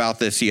thinking about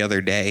this the other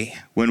day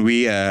when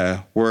me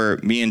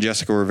and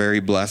Jessica were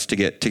very blessed to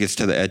get tickets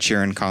to the Ed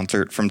Sheeran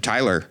concert from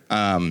Tyler.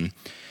 And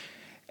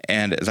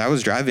as I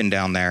was driving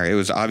down there, it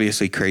was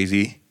obviously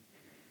crazy.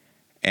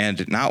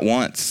 And not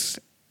once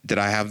did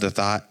I have the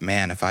thought,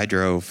 man, if I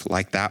drove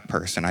like that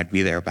person, I'd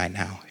be there by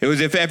now. It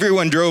was if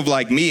everyone drove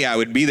like me, I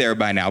would be there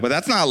by now. But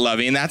that's not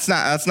loving. That's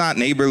not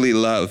neighborly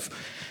love.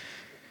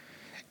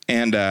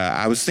 And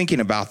I was thinking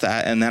about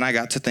that, and then I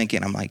got to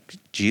thinking, I'm like,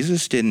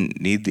 Jesus didn't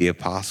need the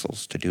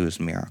apostles to do his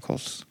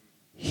miracles.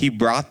 He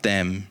brought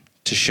them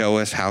to show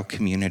us how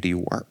community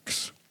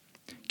works.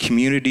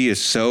 Community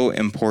is so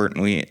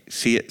important. We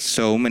see it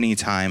so many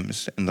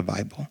times in the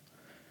Bible.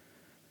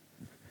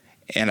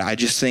 And I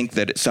just think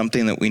that it's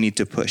something that we need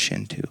to push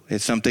into.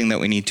 It's something that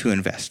we need to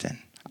invest in.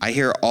 I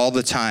hear all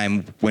the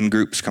time when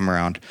groups come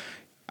around,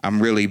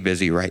 I'm really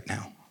busy right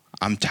now.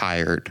 I'm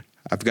tired.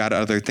 I've got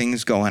other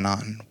things going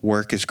on.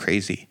 Work is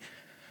crazy.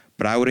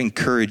 But I would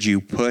encourage you,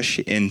 push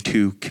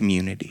into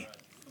community.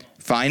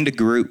 Find a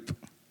group.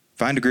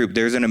 Find a group.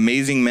 There's an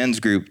amazing men's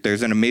group.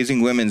 There's an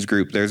amazing women's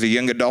group. There's a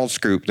young adults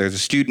group. There's a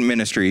student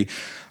ministry.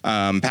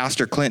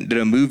 Pastor Clint did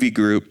a movie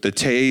group. The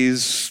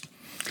Tays,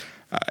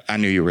 I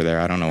knew you were there.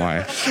 I don't know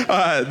why.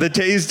 The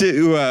Tays did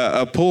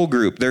a pool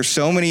group. There's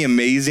so many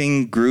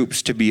amazing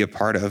groups to be a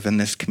part of in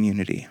this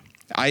community.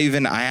 I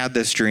had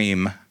this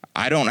dream.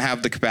 I don't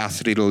have the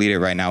capacity to lead it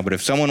right now, but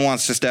if someone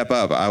wants to step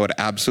up, I would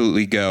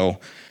absolutely go.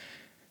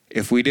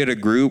 If we did a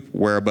group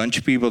where a bunch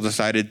of people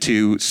decided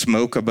to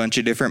smoke a bunch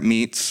of different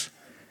meats,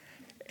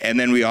 and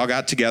then we all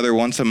got together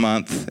once a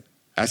month,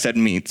 I said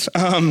meats,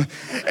 and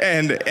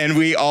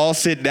we all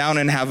sit down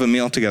and have a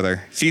meal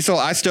together. Cecil,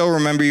 I still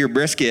remember your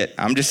brisket.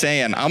 I'm just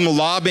saying, I'm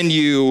lobbing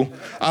you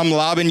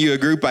a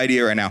group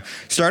idea right now.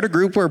 Start a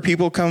group where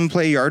people come and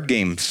play yard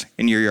games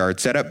in your yard.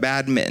 Set up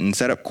badminton,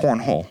 set up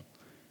cornhole.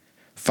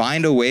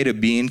 Find a way to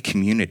be in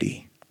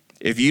community.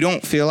 If you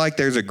don't feel like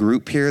there's a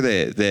group here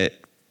that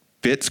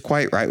fits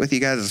quite right with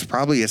you guys, it's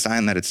probably a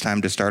sign that it's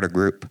time to start a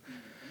group.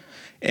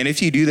 And if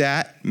you do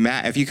that,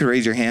 Matt, if you could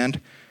raise your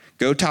hand,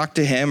 go talk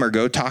to him or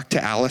go talk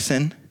to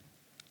Allison.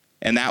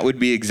 And that would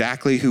be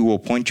exactly who will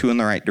point you in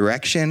the right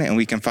direction, and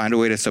we can find a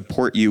way to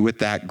support you with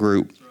that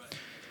group.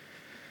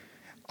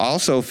 I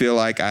also feel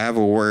like I have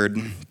a word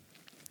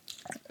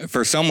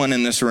for someone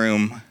in this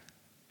room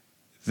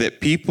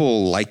that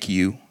people like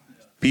you.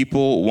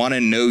 People want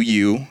to know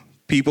you.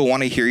 People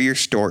want to hear your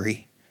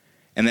story,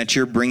 and that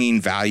you're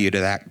bringing value to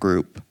that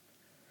group.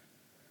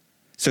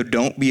 So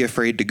don't be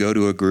afraid to go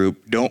to a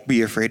group. Don't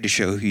be afraid to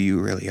show who you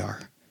really are.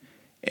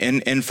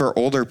 And for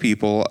older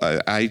people,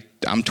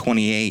 I'm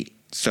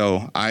 28,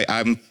 So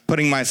I'm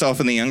putting myself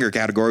in the younger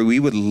category. We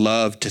would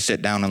love to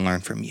sit down and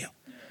learn from you.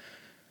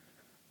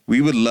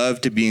 We would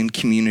love to be in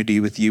community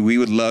with you. We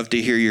would love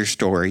to hear your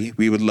story.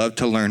 We would love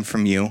to learn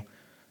from you.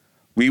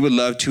 We would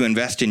love to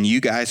invest in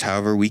you guys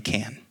however we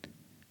can.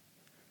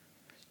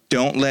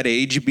 Don't let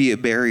age be a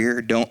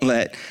barrier. Don't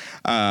let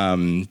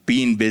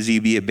being busy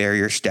be a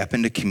barrier. Step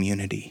into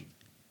community.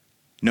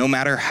 No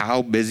matter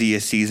how busy a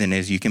season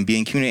is, you can be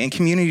in community. And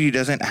community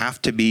doesn't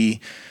have to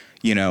be,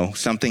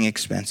 something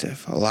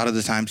expensive. A lot of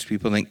the times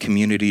people think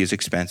community is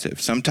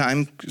expensive.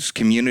 Sometimes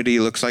community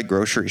looks like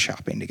grocery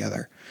shopping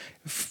together,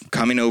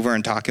 coming over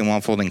and talking while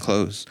folding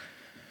clothes.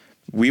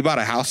 We bought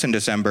a house in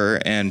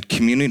December, and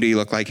community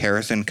looked like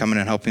Harrison coming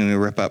and helping me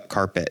rip up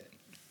carpet.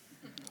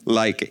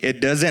 Like, it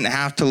doesn't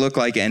have to look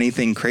like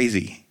anything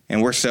crazy,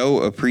 and we're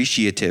so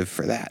appreciative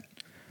for that.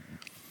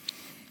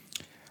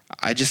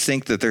 I just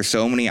think that there's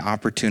so many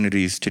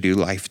opportunities to do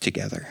life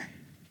together.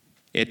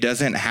 It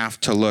doesn't have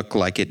to look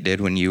like it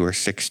did when you were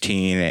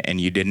 16 and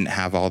you didn't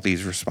have all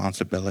these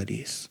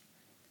responsibilities.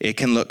 It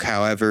can look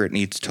however it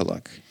needs to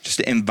look. Just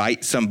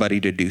invite somebody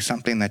to do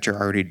something that you're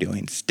already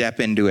doing. Step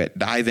into it,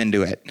 dive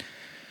into it.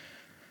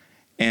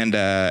 And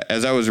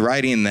as I was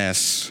writing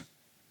this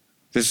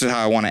is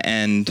how I want to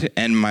end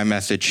my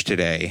message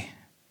today.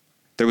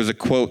 There was a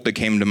quote that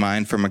came to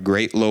mind from a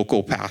great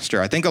local pastor.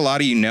 I think a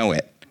lot of you know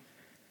it.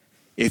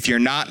 If you're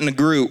not in a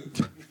group,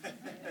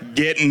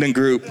 get in the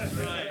group.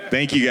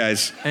 Thank you,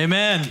 guys.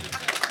 Amen.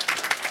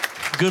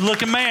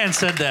 Good-looking man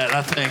said that,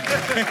 I think.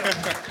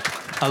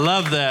 I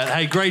love that.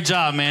 Hey, great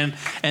job, man.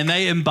 And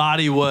they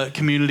embody what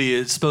community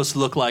is supposed to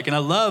look like.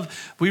 And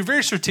we're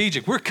very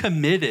strategic. We're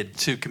committed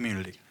to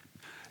community.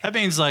 That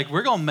means,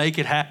 we're going to make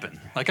it happen.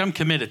 I'm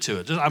committed to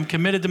it. I'm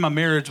committed to my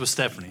marriage with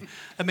Stephanie.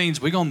 That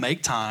means we're going to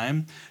make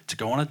time to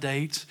go on a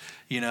date.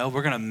 We're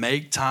going to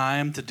make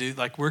time to do,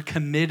 we're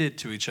committed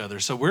to each other.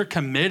 So we're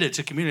committed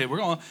to community. We're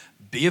going to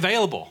be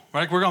available,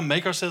 right? We're going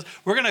to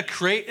we're going to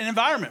create an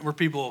environment where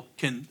people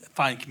can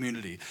find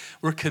community.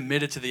 We're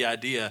committed to the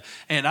idea.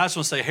 And I just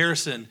want to say,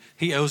 Harrison,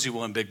 he owes you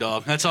one, big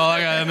dog. That's all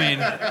I got.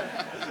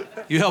 I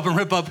mean, you help him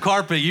rip up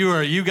carpet,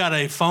 you got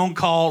a phone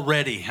call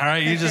ready, all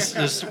right? You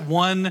just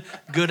one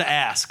good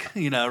ask,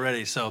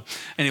 ready. So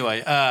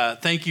anyway,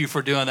 thank you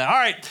for doing that. All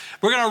right,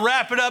 we're going to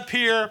wrap it up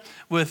here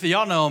with,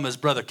 y'all know him as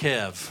Brother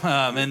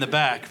Kev in the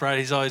back, right?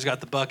 He's always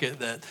got the bucket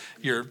that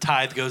your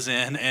tithe goes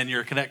in and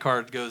your Connect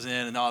card goes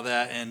in and all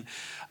that. And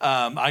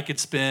I could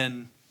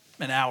spend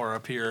an hour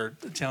up here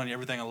telling you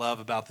everything I love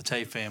about the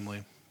Tay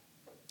family.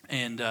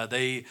 And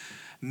they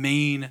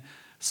mean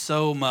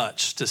so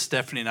much to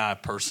Stephanie and I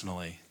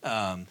personally.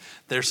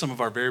 They're some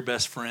of our very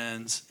best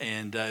friends.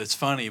 And it's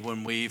funny,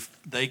 when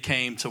they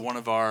came to one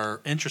of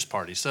our interest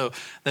parties. So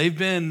they've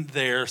been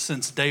there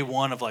since day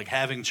one of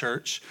having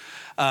church.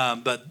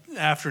 But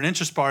after an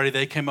interest party,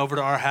 they came over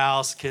to our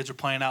house. Kids were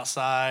playing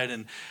outside,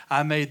 and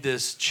I made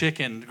this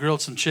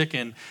grilled some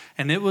chicken,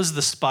 and it was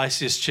the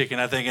spiciest chicken,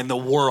 I think, in the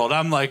world.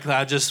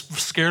 I just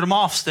scared them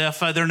off,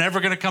 Steph. They're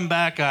never going to come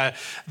back.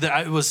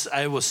 It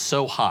was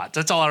so hot.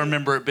 That's all I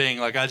remember it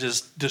being. I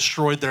just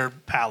destroyed their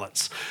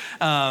palates.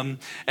 And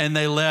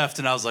they left,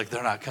 and I was like,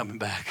 they're not coming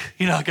back.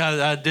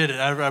 I did it.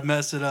 I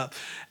messed it up.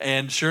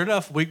 And sure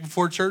enough, a week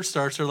before church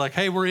starts, they're like,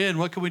 hey, we're in.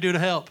 What can we do to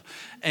help?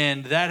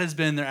 And that has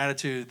been their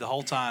attitude the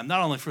whole time,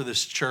 not only for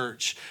this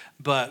church,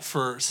 but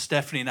for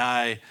Stephanie and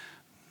I.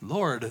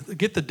 Lord,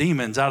 get the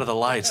demons out of the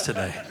lights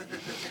today.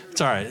 It's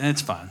all right.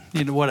 It's fine.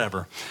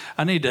 Whatever.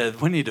 We need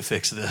to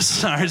fix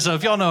this. All right. So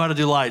if y'all know how to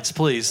do lights,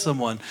 please,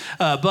 someone.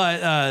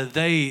 But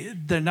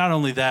they're not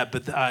only that,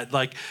 but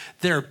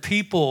there are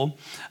people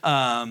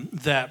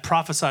that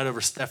prophesied over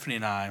Stephanie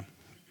and I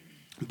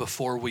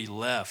before we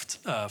left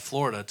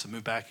Florida to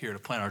move back here to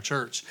plant our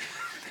church.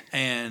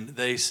 And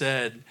they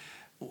said,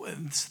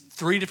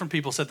 3 different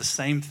people said the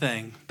same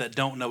thing that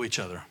don't know each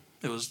other.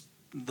 It was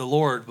the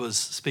Lord was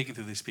speaking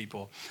through these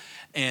people.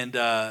 And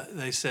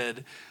they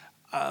said,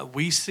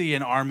 we see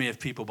an army of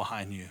people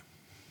behind you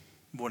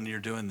when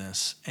you're doing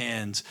this.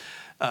 And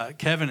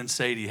Kevin and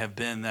Sadie have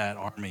been that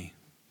army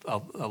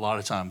a lot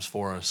of times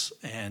for us.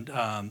 And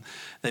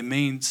they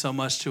mean so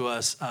much to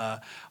us.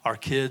 Our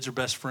kids are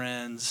best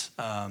friends.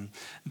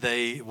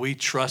 We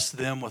trust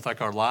them with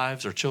our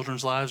lives, our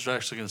children's lives. We're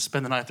actually going to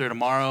spend the night there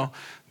tomorrow.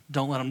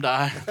 Don't let them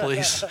die,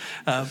 please.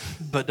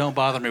 But don't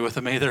bother me with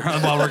them either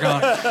while we're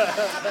gone.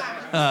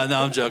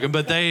 No, I'm joking.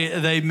 But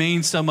they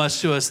mean so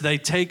much to us. They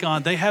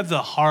have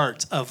the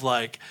heart of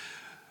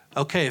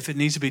okay, if it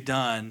needs to be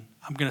done,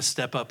 I'm going to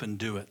step up and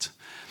do it.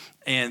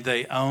 And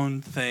they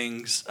own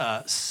things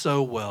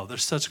so well. They're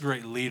such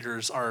great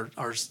leaders. Our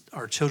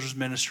children's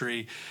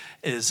ministry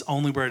is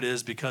only where it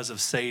is because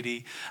of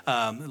Sadie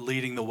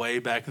leading the way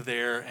back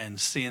there and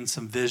seeing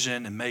some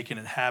vision and making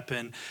it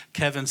happen.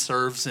 Kevin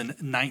serves in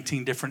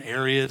 19 different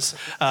areas.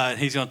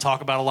 He's going to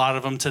talk about a lot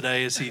of them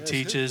today as he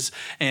teaches.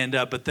 And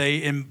but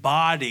they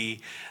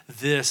embody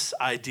this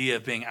idea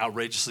of being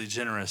outrageously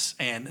generous.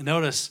 And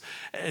notice,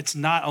 it's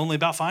not only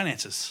about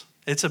finances.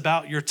 It's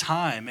about your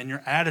time and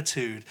your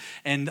attitude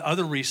and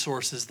other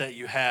resources that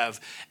you have.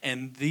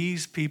 And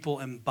these people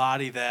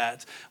embody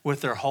that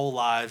with their whole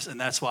lives. And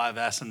that's why I've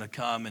asked them to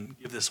come and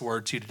give this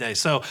word to you today.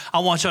 So I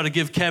want y'all to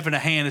give Kevin a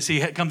hand as he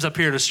comes up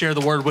here to share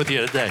the word with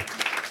you today.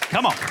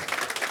 Come on.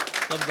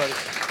 Love you, buddy.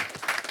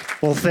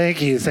 Well,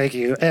 thank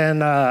you.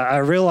 And I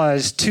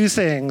realized two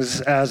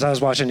things as I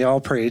was watching y'all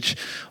preach.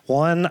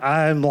 One,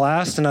 I'm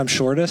last and I'm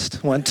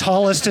shortest. Went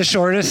tallest to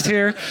shortest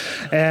here.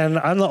 And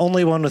I'm the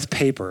only one with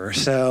paper,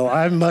 so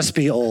I must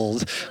be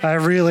old. I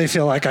really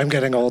feel like I'm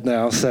getting old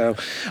now. So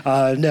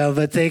no,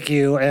 but thank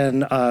you.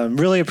 And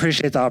really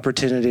appreciate the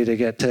opportunity to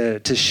get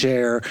to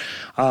share.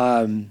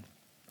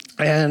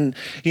 And,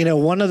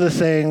 one of the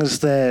things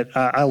that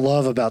I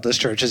love about this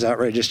church is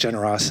outrageous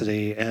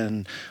generosity.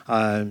 And,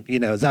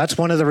 that's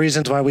one of the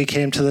reasons why we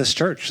came to this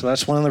church.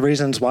 That's one of the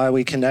reasons why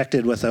we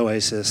connected with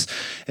Oasis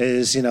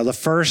is, the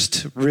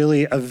first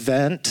really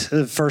event,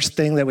 the first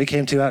thing that we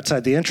came to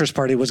outside the interest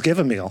party was Give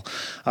a Meal.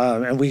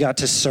 And we got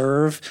to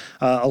serve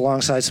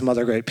alongside some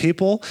other great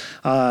people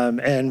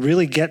and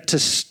really get to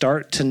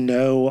start to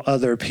know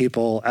other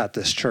people at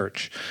this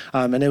church.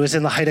 And it was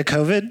in the height of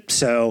COVID.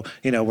 So,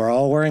 we're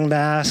all wearing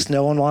masks.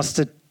 No one wants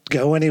to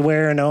go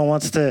anywhere. No one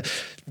wants to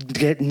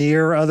get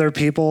near other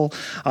people.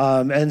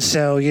 And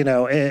so,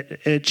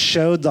 it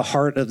showed the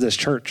heart of this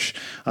church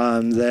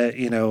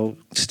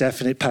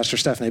that, Pastor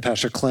Stephanie,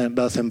 Pastor Clint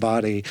both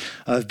embody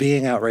of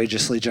being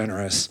outrageously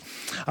generous.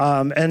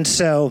 And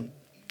so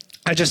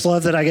I just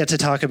love that I get to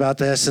talk about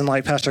this. And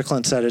like Pastor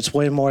Clint said, it's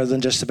way more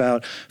than just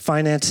about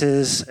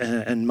finances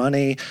and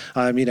money.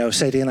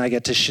 Sadie and I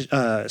get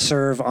to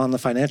serve on the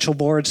financial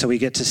board, so we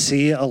get to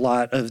see a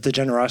lot of the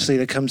generosity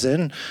that comes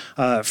in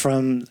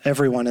from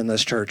everyone in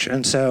this church.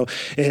 And so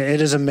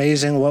it is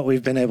amazing what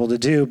we've been able to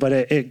do, but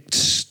it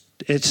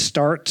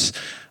starts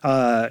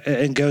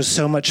and goes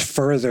so much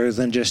further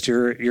than just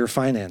your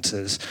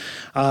finances.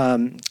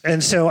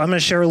 And so I'm going to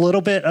share a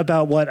little bit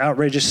about what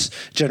outrageous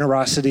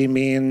generosity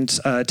means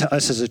to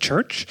us as a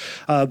church,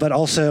 but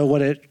also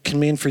what it can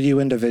mean for you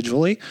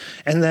individually.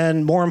 And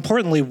then more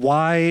importantly,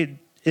 why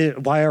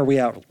are we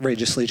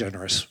outrageously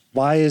generous?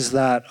 Why is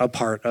that a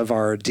part of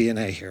our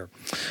DNA here?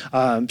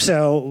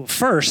 So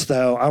first,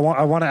 though, I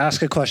want to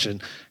ask a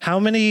question. How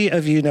many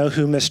of you know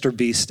who Mr.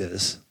 Beast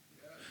is?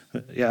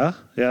 Yeah.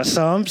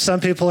 Some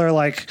people are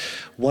like,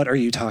 what are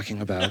you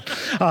talking about?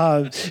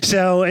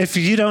 So if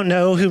you don't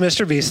know who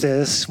Mr. Beast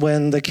is,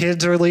 when the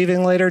kids are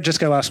leaving later,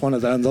 just go ask one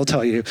of them. They'll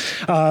tell you.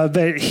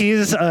 But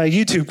he's a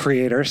YouTube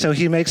creator, so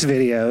he makes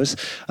videos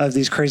of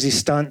these crazy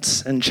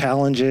stunts and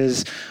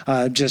challenges,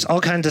 just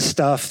all kinds of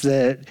stuff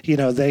that,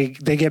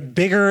 they get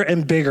bigger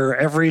and bigger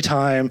every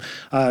time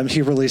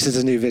he releases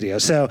a new video.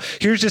 So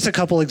here's just a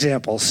couple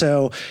examples.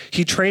 So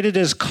he traded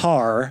his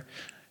car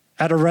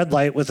at a red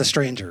light with a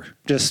stranger.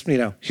 Just,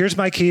 here's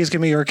my keys, give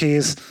me your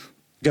keys,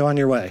 go on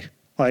your way.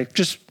 Like,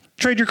 just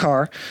trade your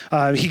car.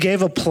 He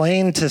gave a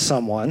plane to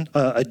someone,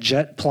 a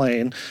jet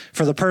plane,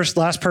 for the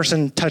last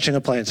person touching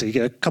a plane. So you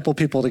get a couple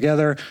people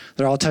together,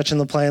 they're all touching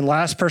the plane.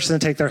 Last person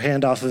to take their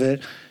hand off of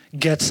it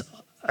gets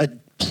a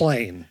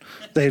plane.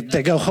 They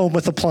go home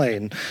with a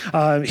plane.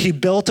 He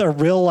built a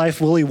real-life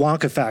Willy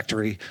Wonka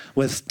factory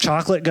with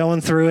chocolate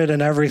going through it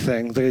and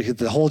everything,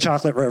 the whole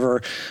chocolate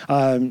river.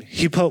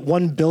 He put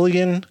 1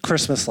 billion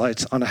Christmas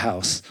lights on a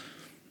house.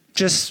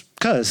 Just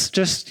because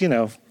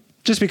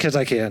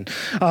I can.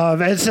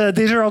 And so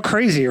these are all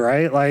crazy,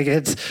 right? Like,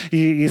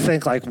 you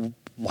think like,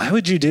 why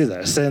would you do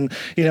this? And,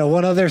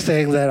 one other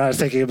thing that I was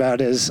thinking about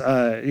is,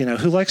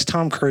 who likes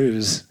Tom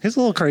Cruise? He's a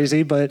little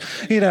crazy, but,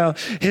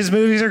 his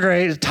movies are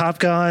great. Top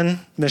Gun,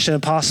 Mission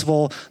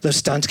Impossible, those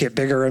stunts get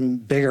bigger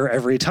and bigger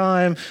every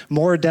time,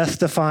 more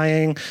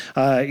death-defying,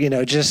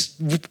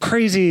 just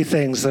crazy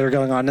things that are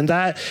going on. And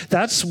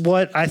that's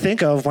what I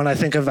think of when I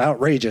think of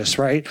outrageous,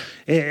 right?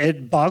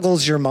 It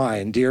boggles your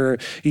mind. You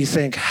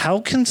think,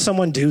 how can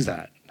someone do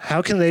that?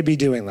 How can they be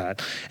doing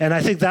that? And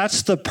I think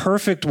that's the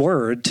perfect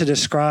word to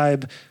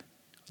describe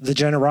the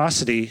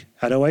generosity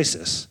at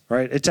Oasis,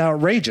 right? It's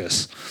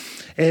outrageous.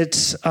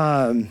 It's,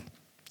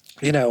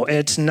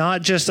 it's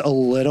not just a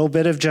little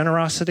bit of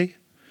generosity.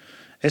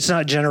 It's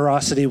not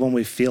generosity when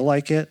we feel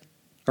like it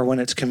or when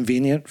it's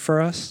convenient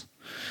for us.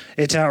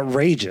 It's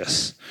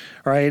outrageous,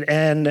 right?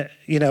 And,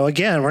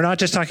 again, we're not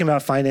just talking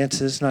about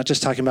finances, not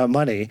just talking about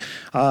money.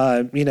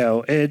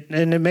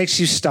 It makes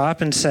you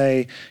stop and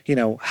say,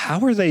 how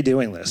are they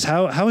doing this?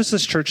 How is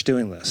this church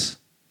doing this?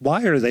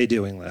 Why are they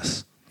doing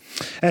this?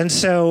 And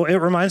so it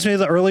reminds me of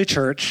the early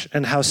church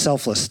and how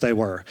selfless they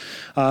were.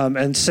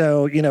 And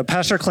so,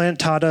 Pastor Clint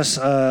taught us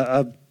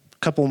a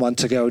couple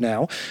months ago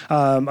now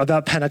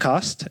about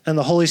Pentecost and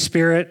the Holy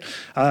Spirit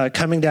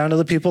coming down to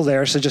the people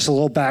there. So just a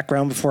little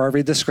background before I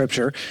read the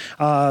scripture.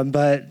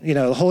 But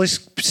the Holy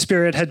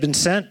Spirit had been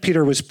sent.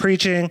 Peter was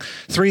preaching.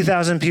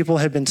 3,000 people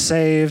had been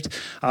saved.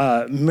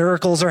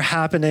 Miracles are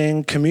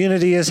happening.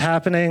 Community is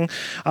happening.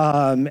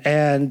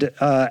 And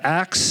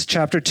Acts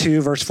chapter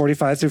 2, verse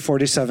 45 through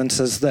 47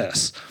 says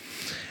this.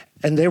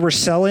 And they were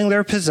selling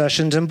their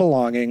possessions and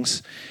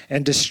belongings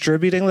and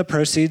distributing the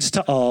proceeds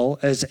to all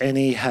as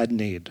any had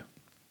need.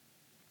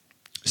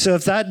 So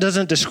if that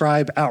doesn't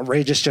describe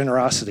outrageous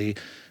generosity,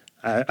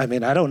 I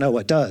mean, I don't know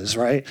what does,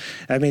 right?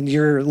 I mean,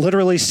 you're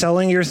literally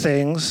selling your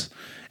things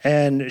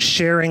and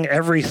sharing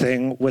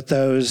everything with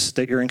those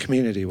that you're in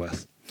community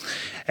with.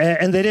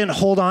 And they didn't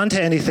hold on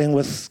to anything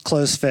with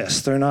closed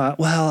fists. They're not,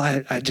 well,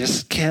 I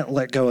just can't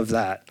let go of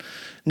that.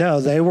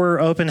 No, they were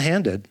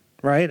open-handed,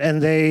 right?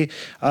 And they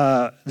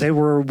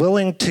were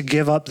willing to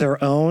give up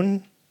their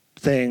own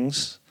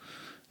things,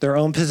 their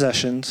own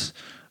possessions,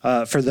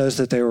 for those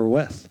that they were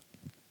with.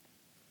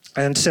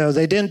 And so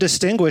they didn't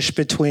distinguish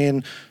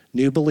between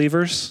new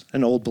believers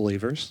and old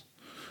believers.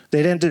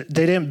 They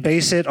didn't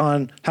base it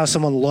on how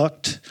someone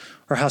looked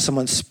or how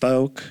someone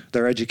spoke,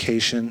 their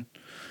education.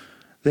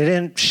 They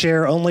didn't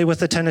share only with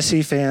the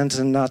Tennessee fans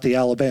and not the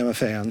Alabama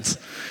fans.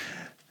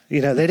 They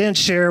didn't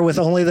share with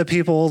only the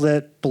people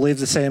that believe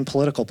the same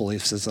political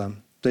beliefs as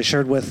them. They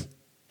shared with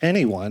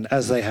anyone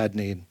as they had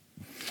need.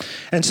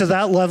 And so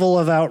that level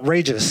of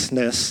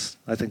outrageousness,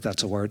 I think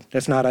that's a word.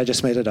 If not, I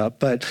just made it up.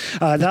 But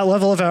that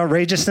level of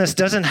outrageousness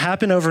doesn't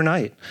happen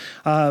overnight.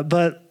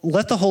 But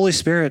let the Holy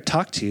Spirit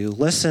talk to you.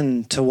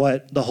 Listen to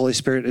what the Holy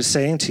Spirit is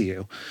saying to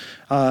you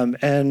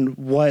and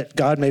what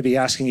God may be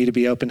asking you to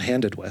be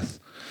open-handed with.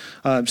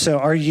 So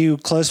are you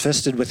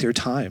close-fisted with your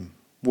time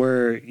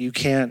where you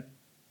can't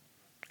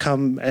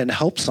come and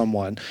help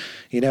someone?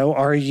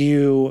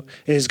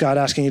 Is God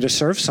asking you to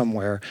serve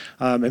somewhere?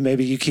 And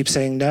maybe you keep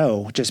saying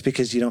no just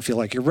because you don't feel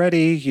like you're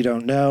ready, you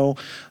don't know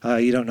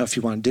if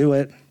you want to do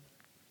it.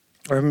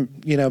 Or,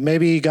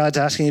 maybe God's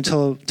asking you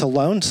to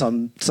loan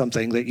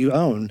something that you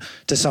own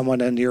to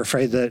someone and you're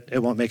afraid that it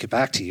won't make it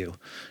back to you.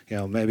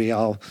 Maybe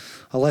I'll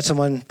let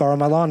someone borrow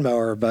my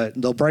lawnmower, but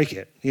they'll break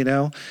it, you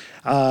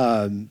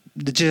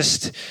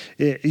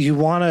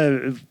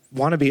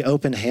want to be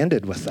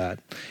open-handed with that.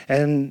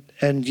 And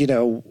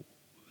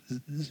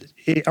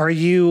are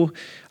you,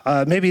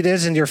 maybe it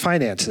is in your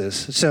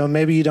finances. So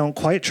maybe you don't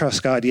quite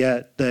trust God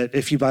yet that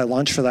if you buy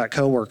lunch for that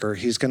coworker,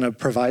 he's going to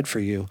provide for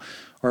you.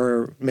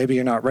 Or maybe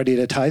you're not ready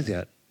to tithe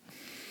yet.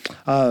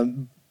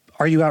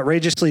 Are you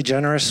outrageously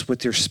generous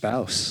with your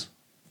spouse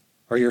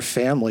or your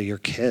family, your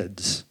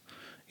kids?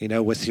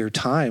 With your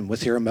time,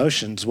 with your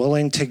emotions,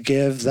 willing to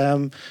give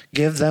them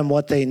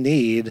what they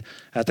need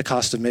at the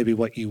cost of maybe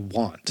what you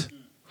want.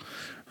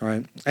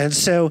 Right. And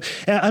so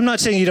I'm not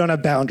saying you don't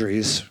have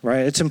boundaries, right?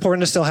 It's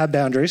important to still have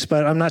boundaries,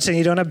 but I'm not saying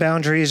you don't have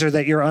boundaries or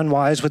that you're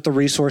unwise with the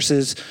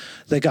resources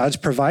that God's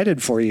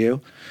provided for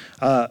you.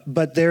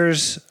 But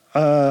there's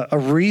a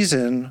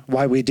reason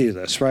why we do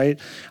this, right?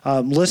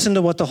 Listen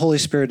to what the Holy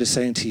Spirit is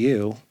saying to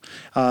you.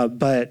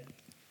 But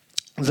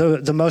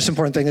the most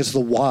important thing is the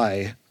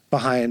why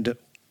behind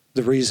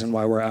the reason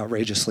why we're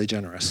outrageously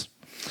generous.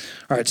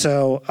 All right,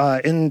 so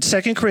in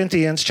 2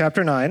 Corinthians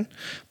chapter 9,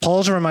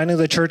 Paul's reminding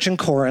the church in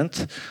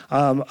Corinth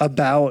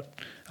about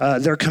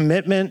their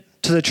commitment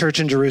to the church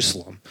in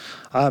Jerusalem.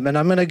 And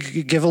I'm going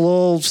to give a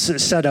little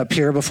setup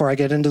here before I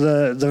get into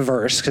the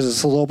verse, because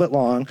it's a little bit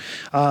long.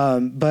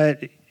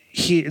 But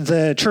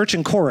the church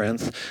in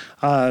Corinth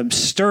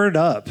stirred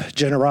up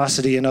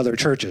generosity in other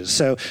churches.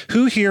 So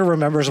who here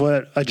remembers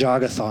what a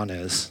jogathon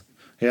is?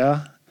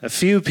 Yeah? A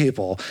few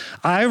people.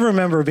 I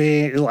remember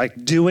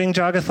doing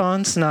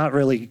jogathons, not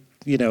really,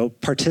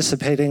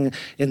 participating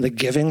in the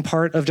giving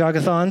part of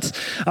jogathons.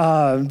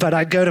 But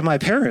I'd go to my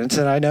parents,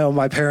 and I know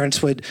my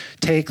parents would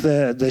take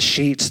the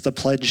sheets, the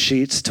pledge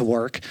sheets to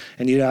work,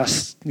 and you'd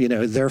ask,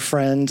 their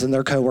friends and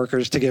their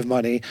coworkers to give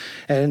money,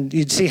 and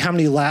you'd see how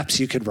many laps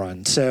you could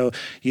run. So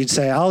you'd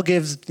say, I'll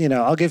give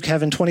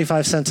Kevin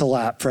 25 cents a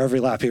lap for every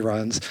lap he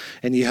runs,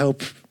 and you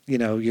hope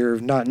you're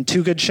not in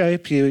too good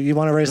shape. You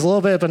want to raise a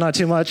little bit, but not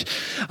too much.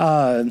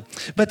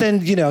 But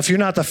then, if you're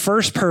not the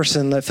first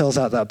person that fills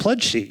out that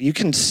pledge sheet, you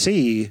can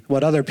see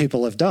what other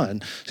people have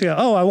done.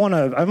 So I'm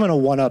going to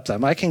one-up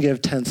them. I can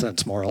give 10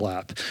 cents more a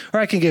lap, or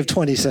I can give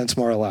 20 cents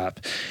more a lap.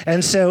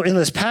 And so in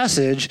this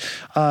passage,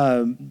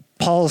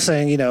 Paul's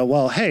saying,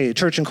 hey,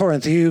 church in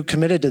Corinth, you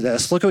committed to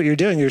this. Look at what you're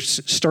doing. You're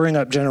stirring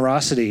up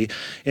generosity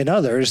in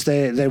others.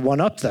 They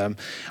one-up them.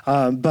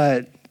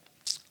 But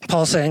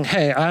Paul's saying,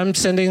 hey, I'm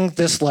sending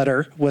this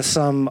letter with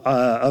some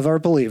of our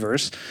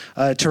believers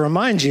to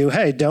remind you,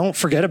 hey, don't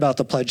forget about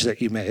the pledge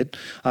that you made,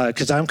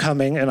 because I'm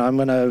coming and I'm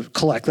going to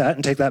collect that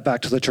and take that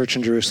back to the church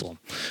in Jerusalem.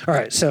 All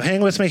right, so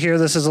hang with me here.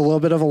 This is a little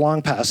bit of a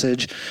long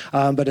passage,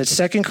 but it's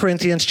 2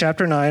 Corinthians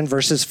chapter 9,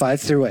 verses 5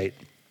 through 8.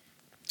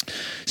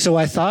 So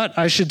I thought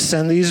I should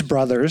send these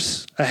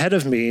brothers ahead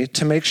of me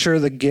to make sure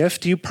the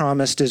gift you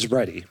promised is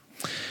ready.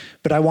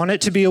 But I want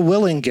it to be a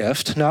willing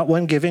gift, not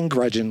one given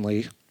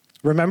grudgingly.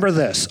 Remember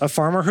this, a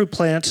farmer who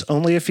plants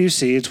only a few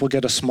seeds will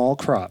get a small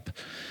crop,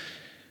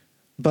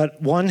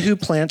 but one who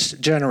plants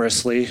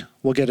generously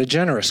will get a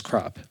generous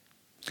crop.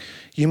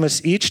 You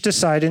must each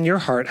decide in your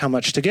heart how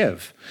much to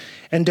give,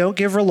 and don't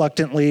give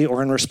reluctantly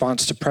or in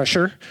response to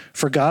pressure,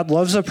 for God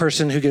loves a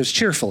person who gives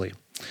cheerfully,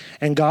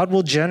 and God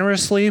will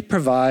generously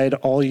provide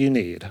all you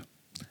need.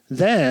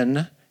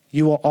 Then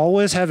you will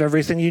always have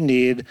everything you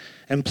need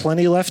and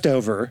plenty left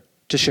over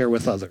to share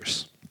with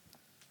others.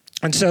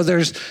 And so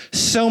there's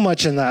so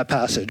much in that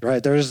passage,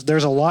 right? There's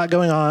a lot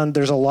going on.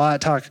 There's a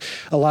lot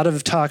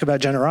of talk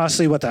about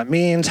generosity, what that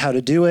means, how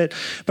to do it.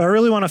 But I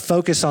really want to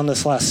focus on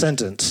this last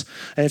sentence.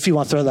 And if you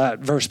want to throw that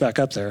verse back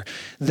up there,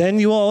 then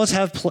you will always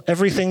have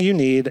everything you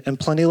need and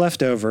plenty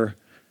left over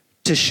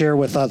to share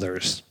with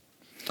others.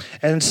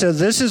 And so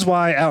this is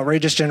why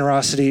outrageous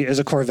generosity is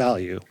a core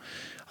value.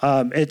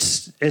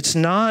 It's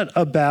not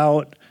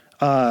about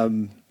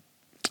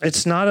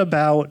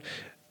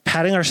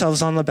patting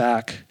ourselves on the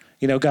back.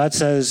 You know, God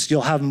says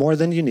you'll have more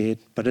than you need,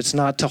 but it's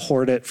not to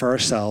hoard it for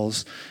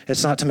ourselves.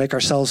 It's not to make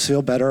ourselves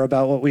feel better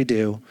about what we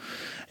do.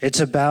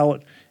 It's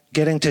about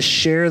getting to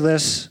share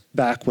this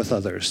back with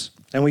others.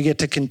 And we get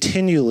to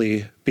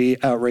continually be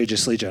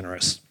outrageously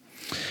generous.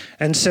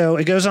 And so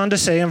it goes on to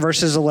say in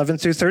verses 11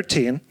 through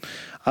 13,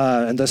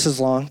 and this is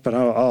long, but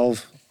I'll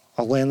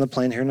land the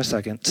plane here in a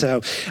second.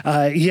 So,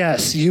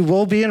 yes, you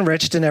will be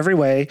enriched in every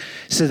way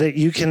so that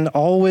you can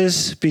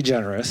always be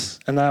generous.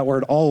 And that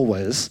word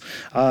always,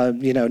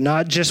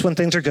 not just when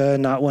things are good,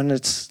 not when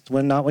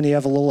you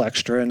have a little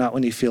extra and not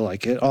when you feel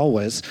like it,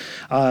 always.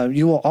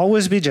 You will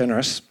always be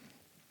generous.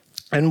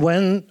 And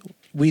when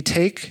we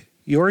take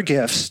your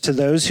gifts to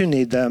those who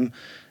need them,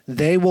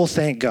 they will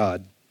thank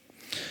God.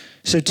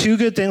 So 2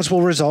 good things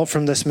will result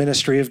from this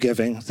ministry of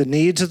giving. The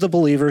needs of the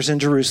believers in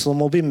Jerusalem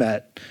will be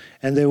met,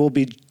 and they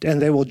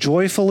will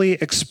joyfully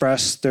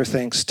express their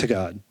thanks to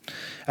God.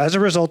 As a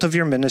result of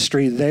your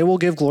ministry, they will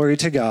give glory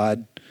to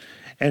God,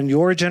 and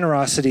your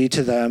generosity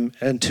to them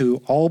and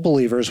to all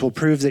believers will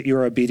prove that you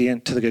are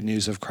obedient to the good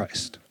news of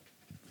Christ.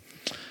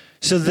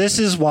 So this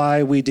is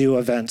why we do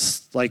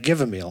events like Give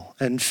a Meal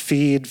and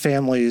feed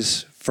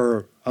families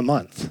for a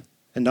month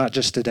and not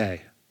just a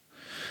day.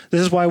 This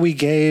is why we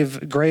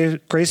gave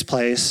Grace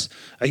Place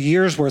a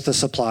year's worth of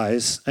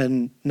supplies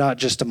and not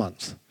just a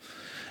month.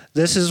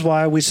 This is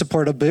why we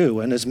support Abu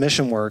and his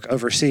mission work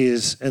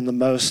overseas in the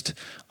most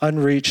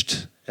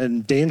unreached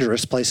and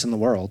dangerous place in the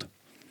world.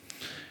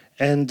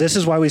 And this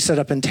is why we set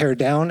up and tear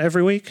down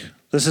every week.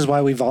 This is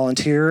why we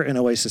volunteer in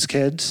Oasis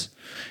Kids.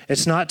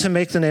 It's not to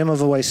make the name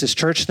of Oasis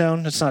Church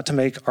known. It's not to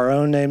make our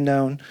own name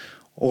known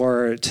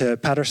or to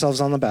pat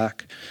ourselves on the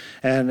back.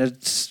 And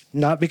it's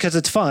not because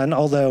it's fun,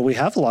 although we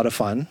have a lot of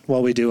fun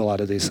while we do a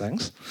lot of these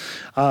things.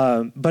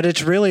 But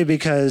it's really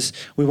because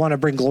we want to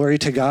bring glory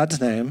to God's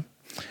name,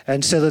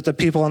 and so that the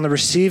people on the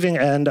receiving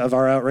end of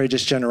our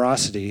outrageous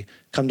generosity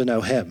come to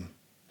know him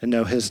and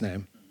know his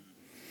name.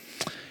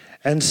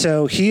 And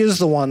so he is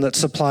the one that's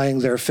supplying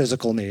their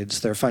physical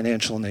needs, their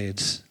financial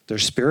needs, their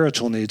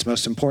spiritual needs,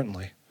 most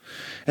importantly.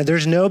 And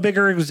there's no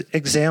bigger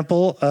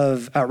example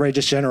of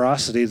outrageous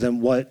generosity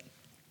than what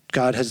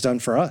God has done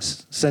for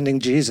us, sending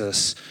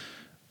Jesus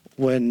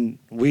when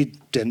we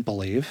didn't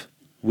believe,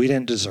 we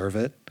didn't deserve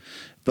it,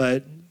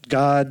 but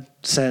God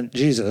sent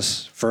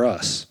Jesus for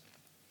us.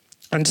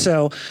 And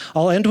so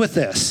I'll end with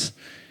this.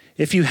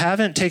 If you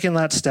haven't taken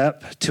that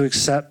step to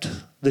accept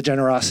the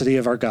generosity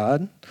of our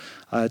God,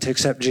 to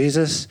accept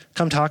Jesus,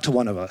 come talk to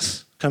one of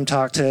us. Come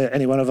talk to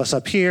any one of us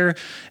up here,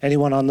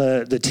 anyone on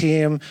the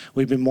team.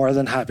 We'd be more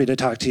than happy to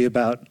talk to you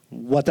about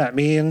what that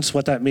means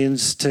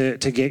to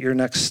get your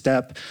next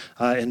step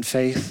in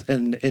faith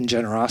and in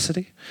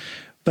generosity.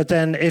 But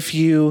then if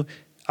you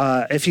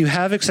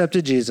have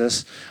accepted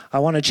Jesus, I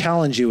want to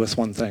challenge you with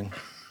one thing.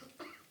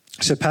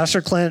 So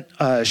Pastor Clint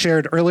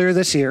shared earlier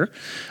this year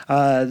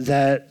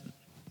that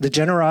the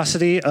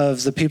generosity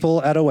of the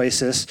people at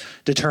Oasis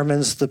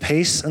determines the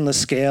pace and the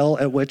scale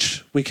at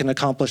which we can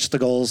accomplish the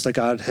goals that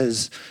God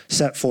has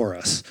set for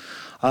us.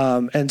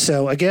 And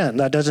so again,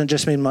 that doesn't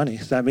just mean money.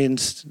 That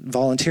means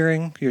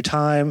volunteering, your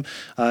time,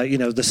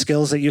 the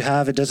skills that you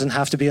have. It doesn't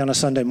have to be on a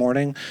Sunday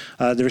morning.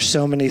 There's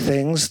so many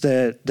things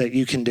that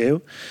you can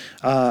do.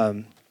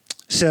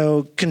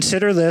 So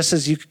consider this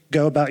as you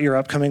go about your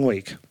upcoming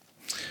week.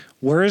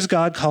 Where is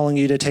God calling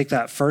you to take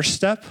that first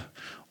step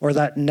or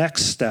that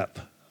next step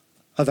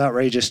of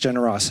outrageous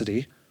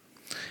generosity?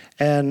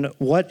 And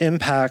what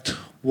impact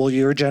will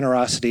your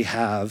generosity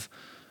have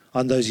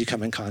on those you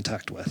come in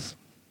contact with?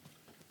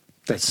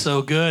 That's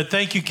so good.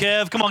 Thank you,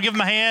 Kev. Come on, give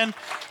him a hand.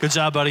 Good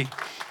job, buddy.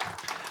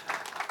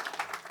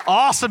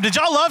 Awesome. Did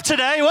y'all love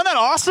today? Wasn't that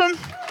awesome?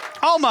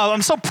 Oh my,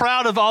 I'm so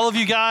proud of all of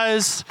you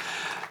guys.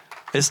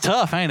 It's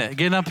tough, ain't it?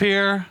 Getting up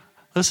here.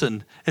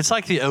 Listen, it's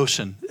like the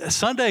ocean.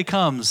 Sunday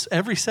comes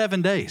every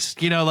 7 days.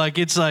 I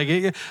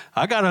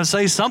got to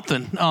say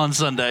something on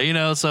Sunday,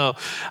 so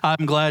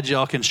I'm glad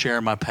y'all can share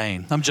my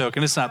pain. I'm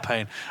joking. It's not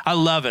pain. I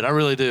love it. I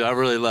really do. I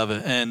really love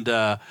it. And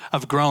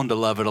I've grown to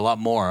love it a lot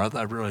more.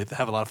 I really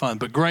have a lot of fun.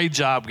 But great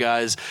job,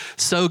 guys.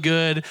 So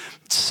good.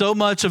 So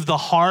much of the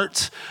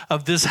heart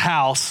of this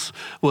house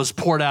was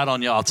poured out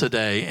on y'all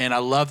today. And I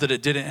love that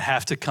it didn't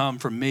have to come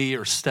from me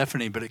or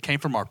Stephanie, but it came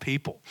from our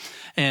people.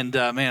 And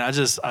man,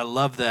 I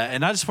love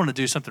that. And I just want to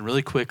do something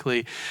really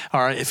quickly.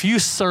 All right, if you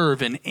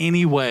serve in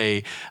any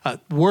way,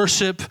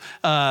 worship,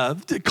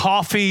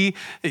 coffee,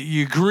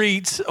 you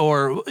greet,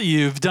 or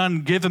you've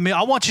give a meal,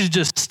 I want you to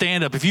just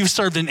stand up. If you've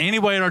served in any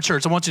way at our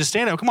church, I want you to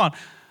stand up. Come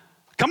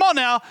on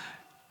now.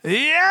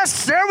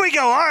 Yes, there we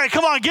go. All right,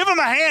 come on, give him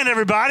a hand,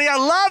 everybody. I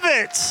love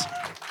it.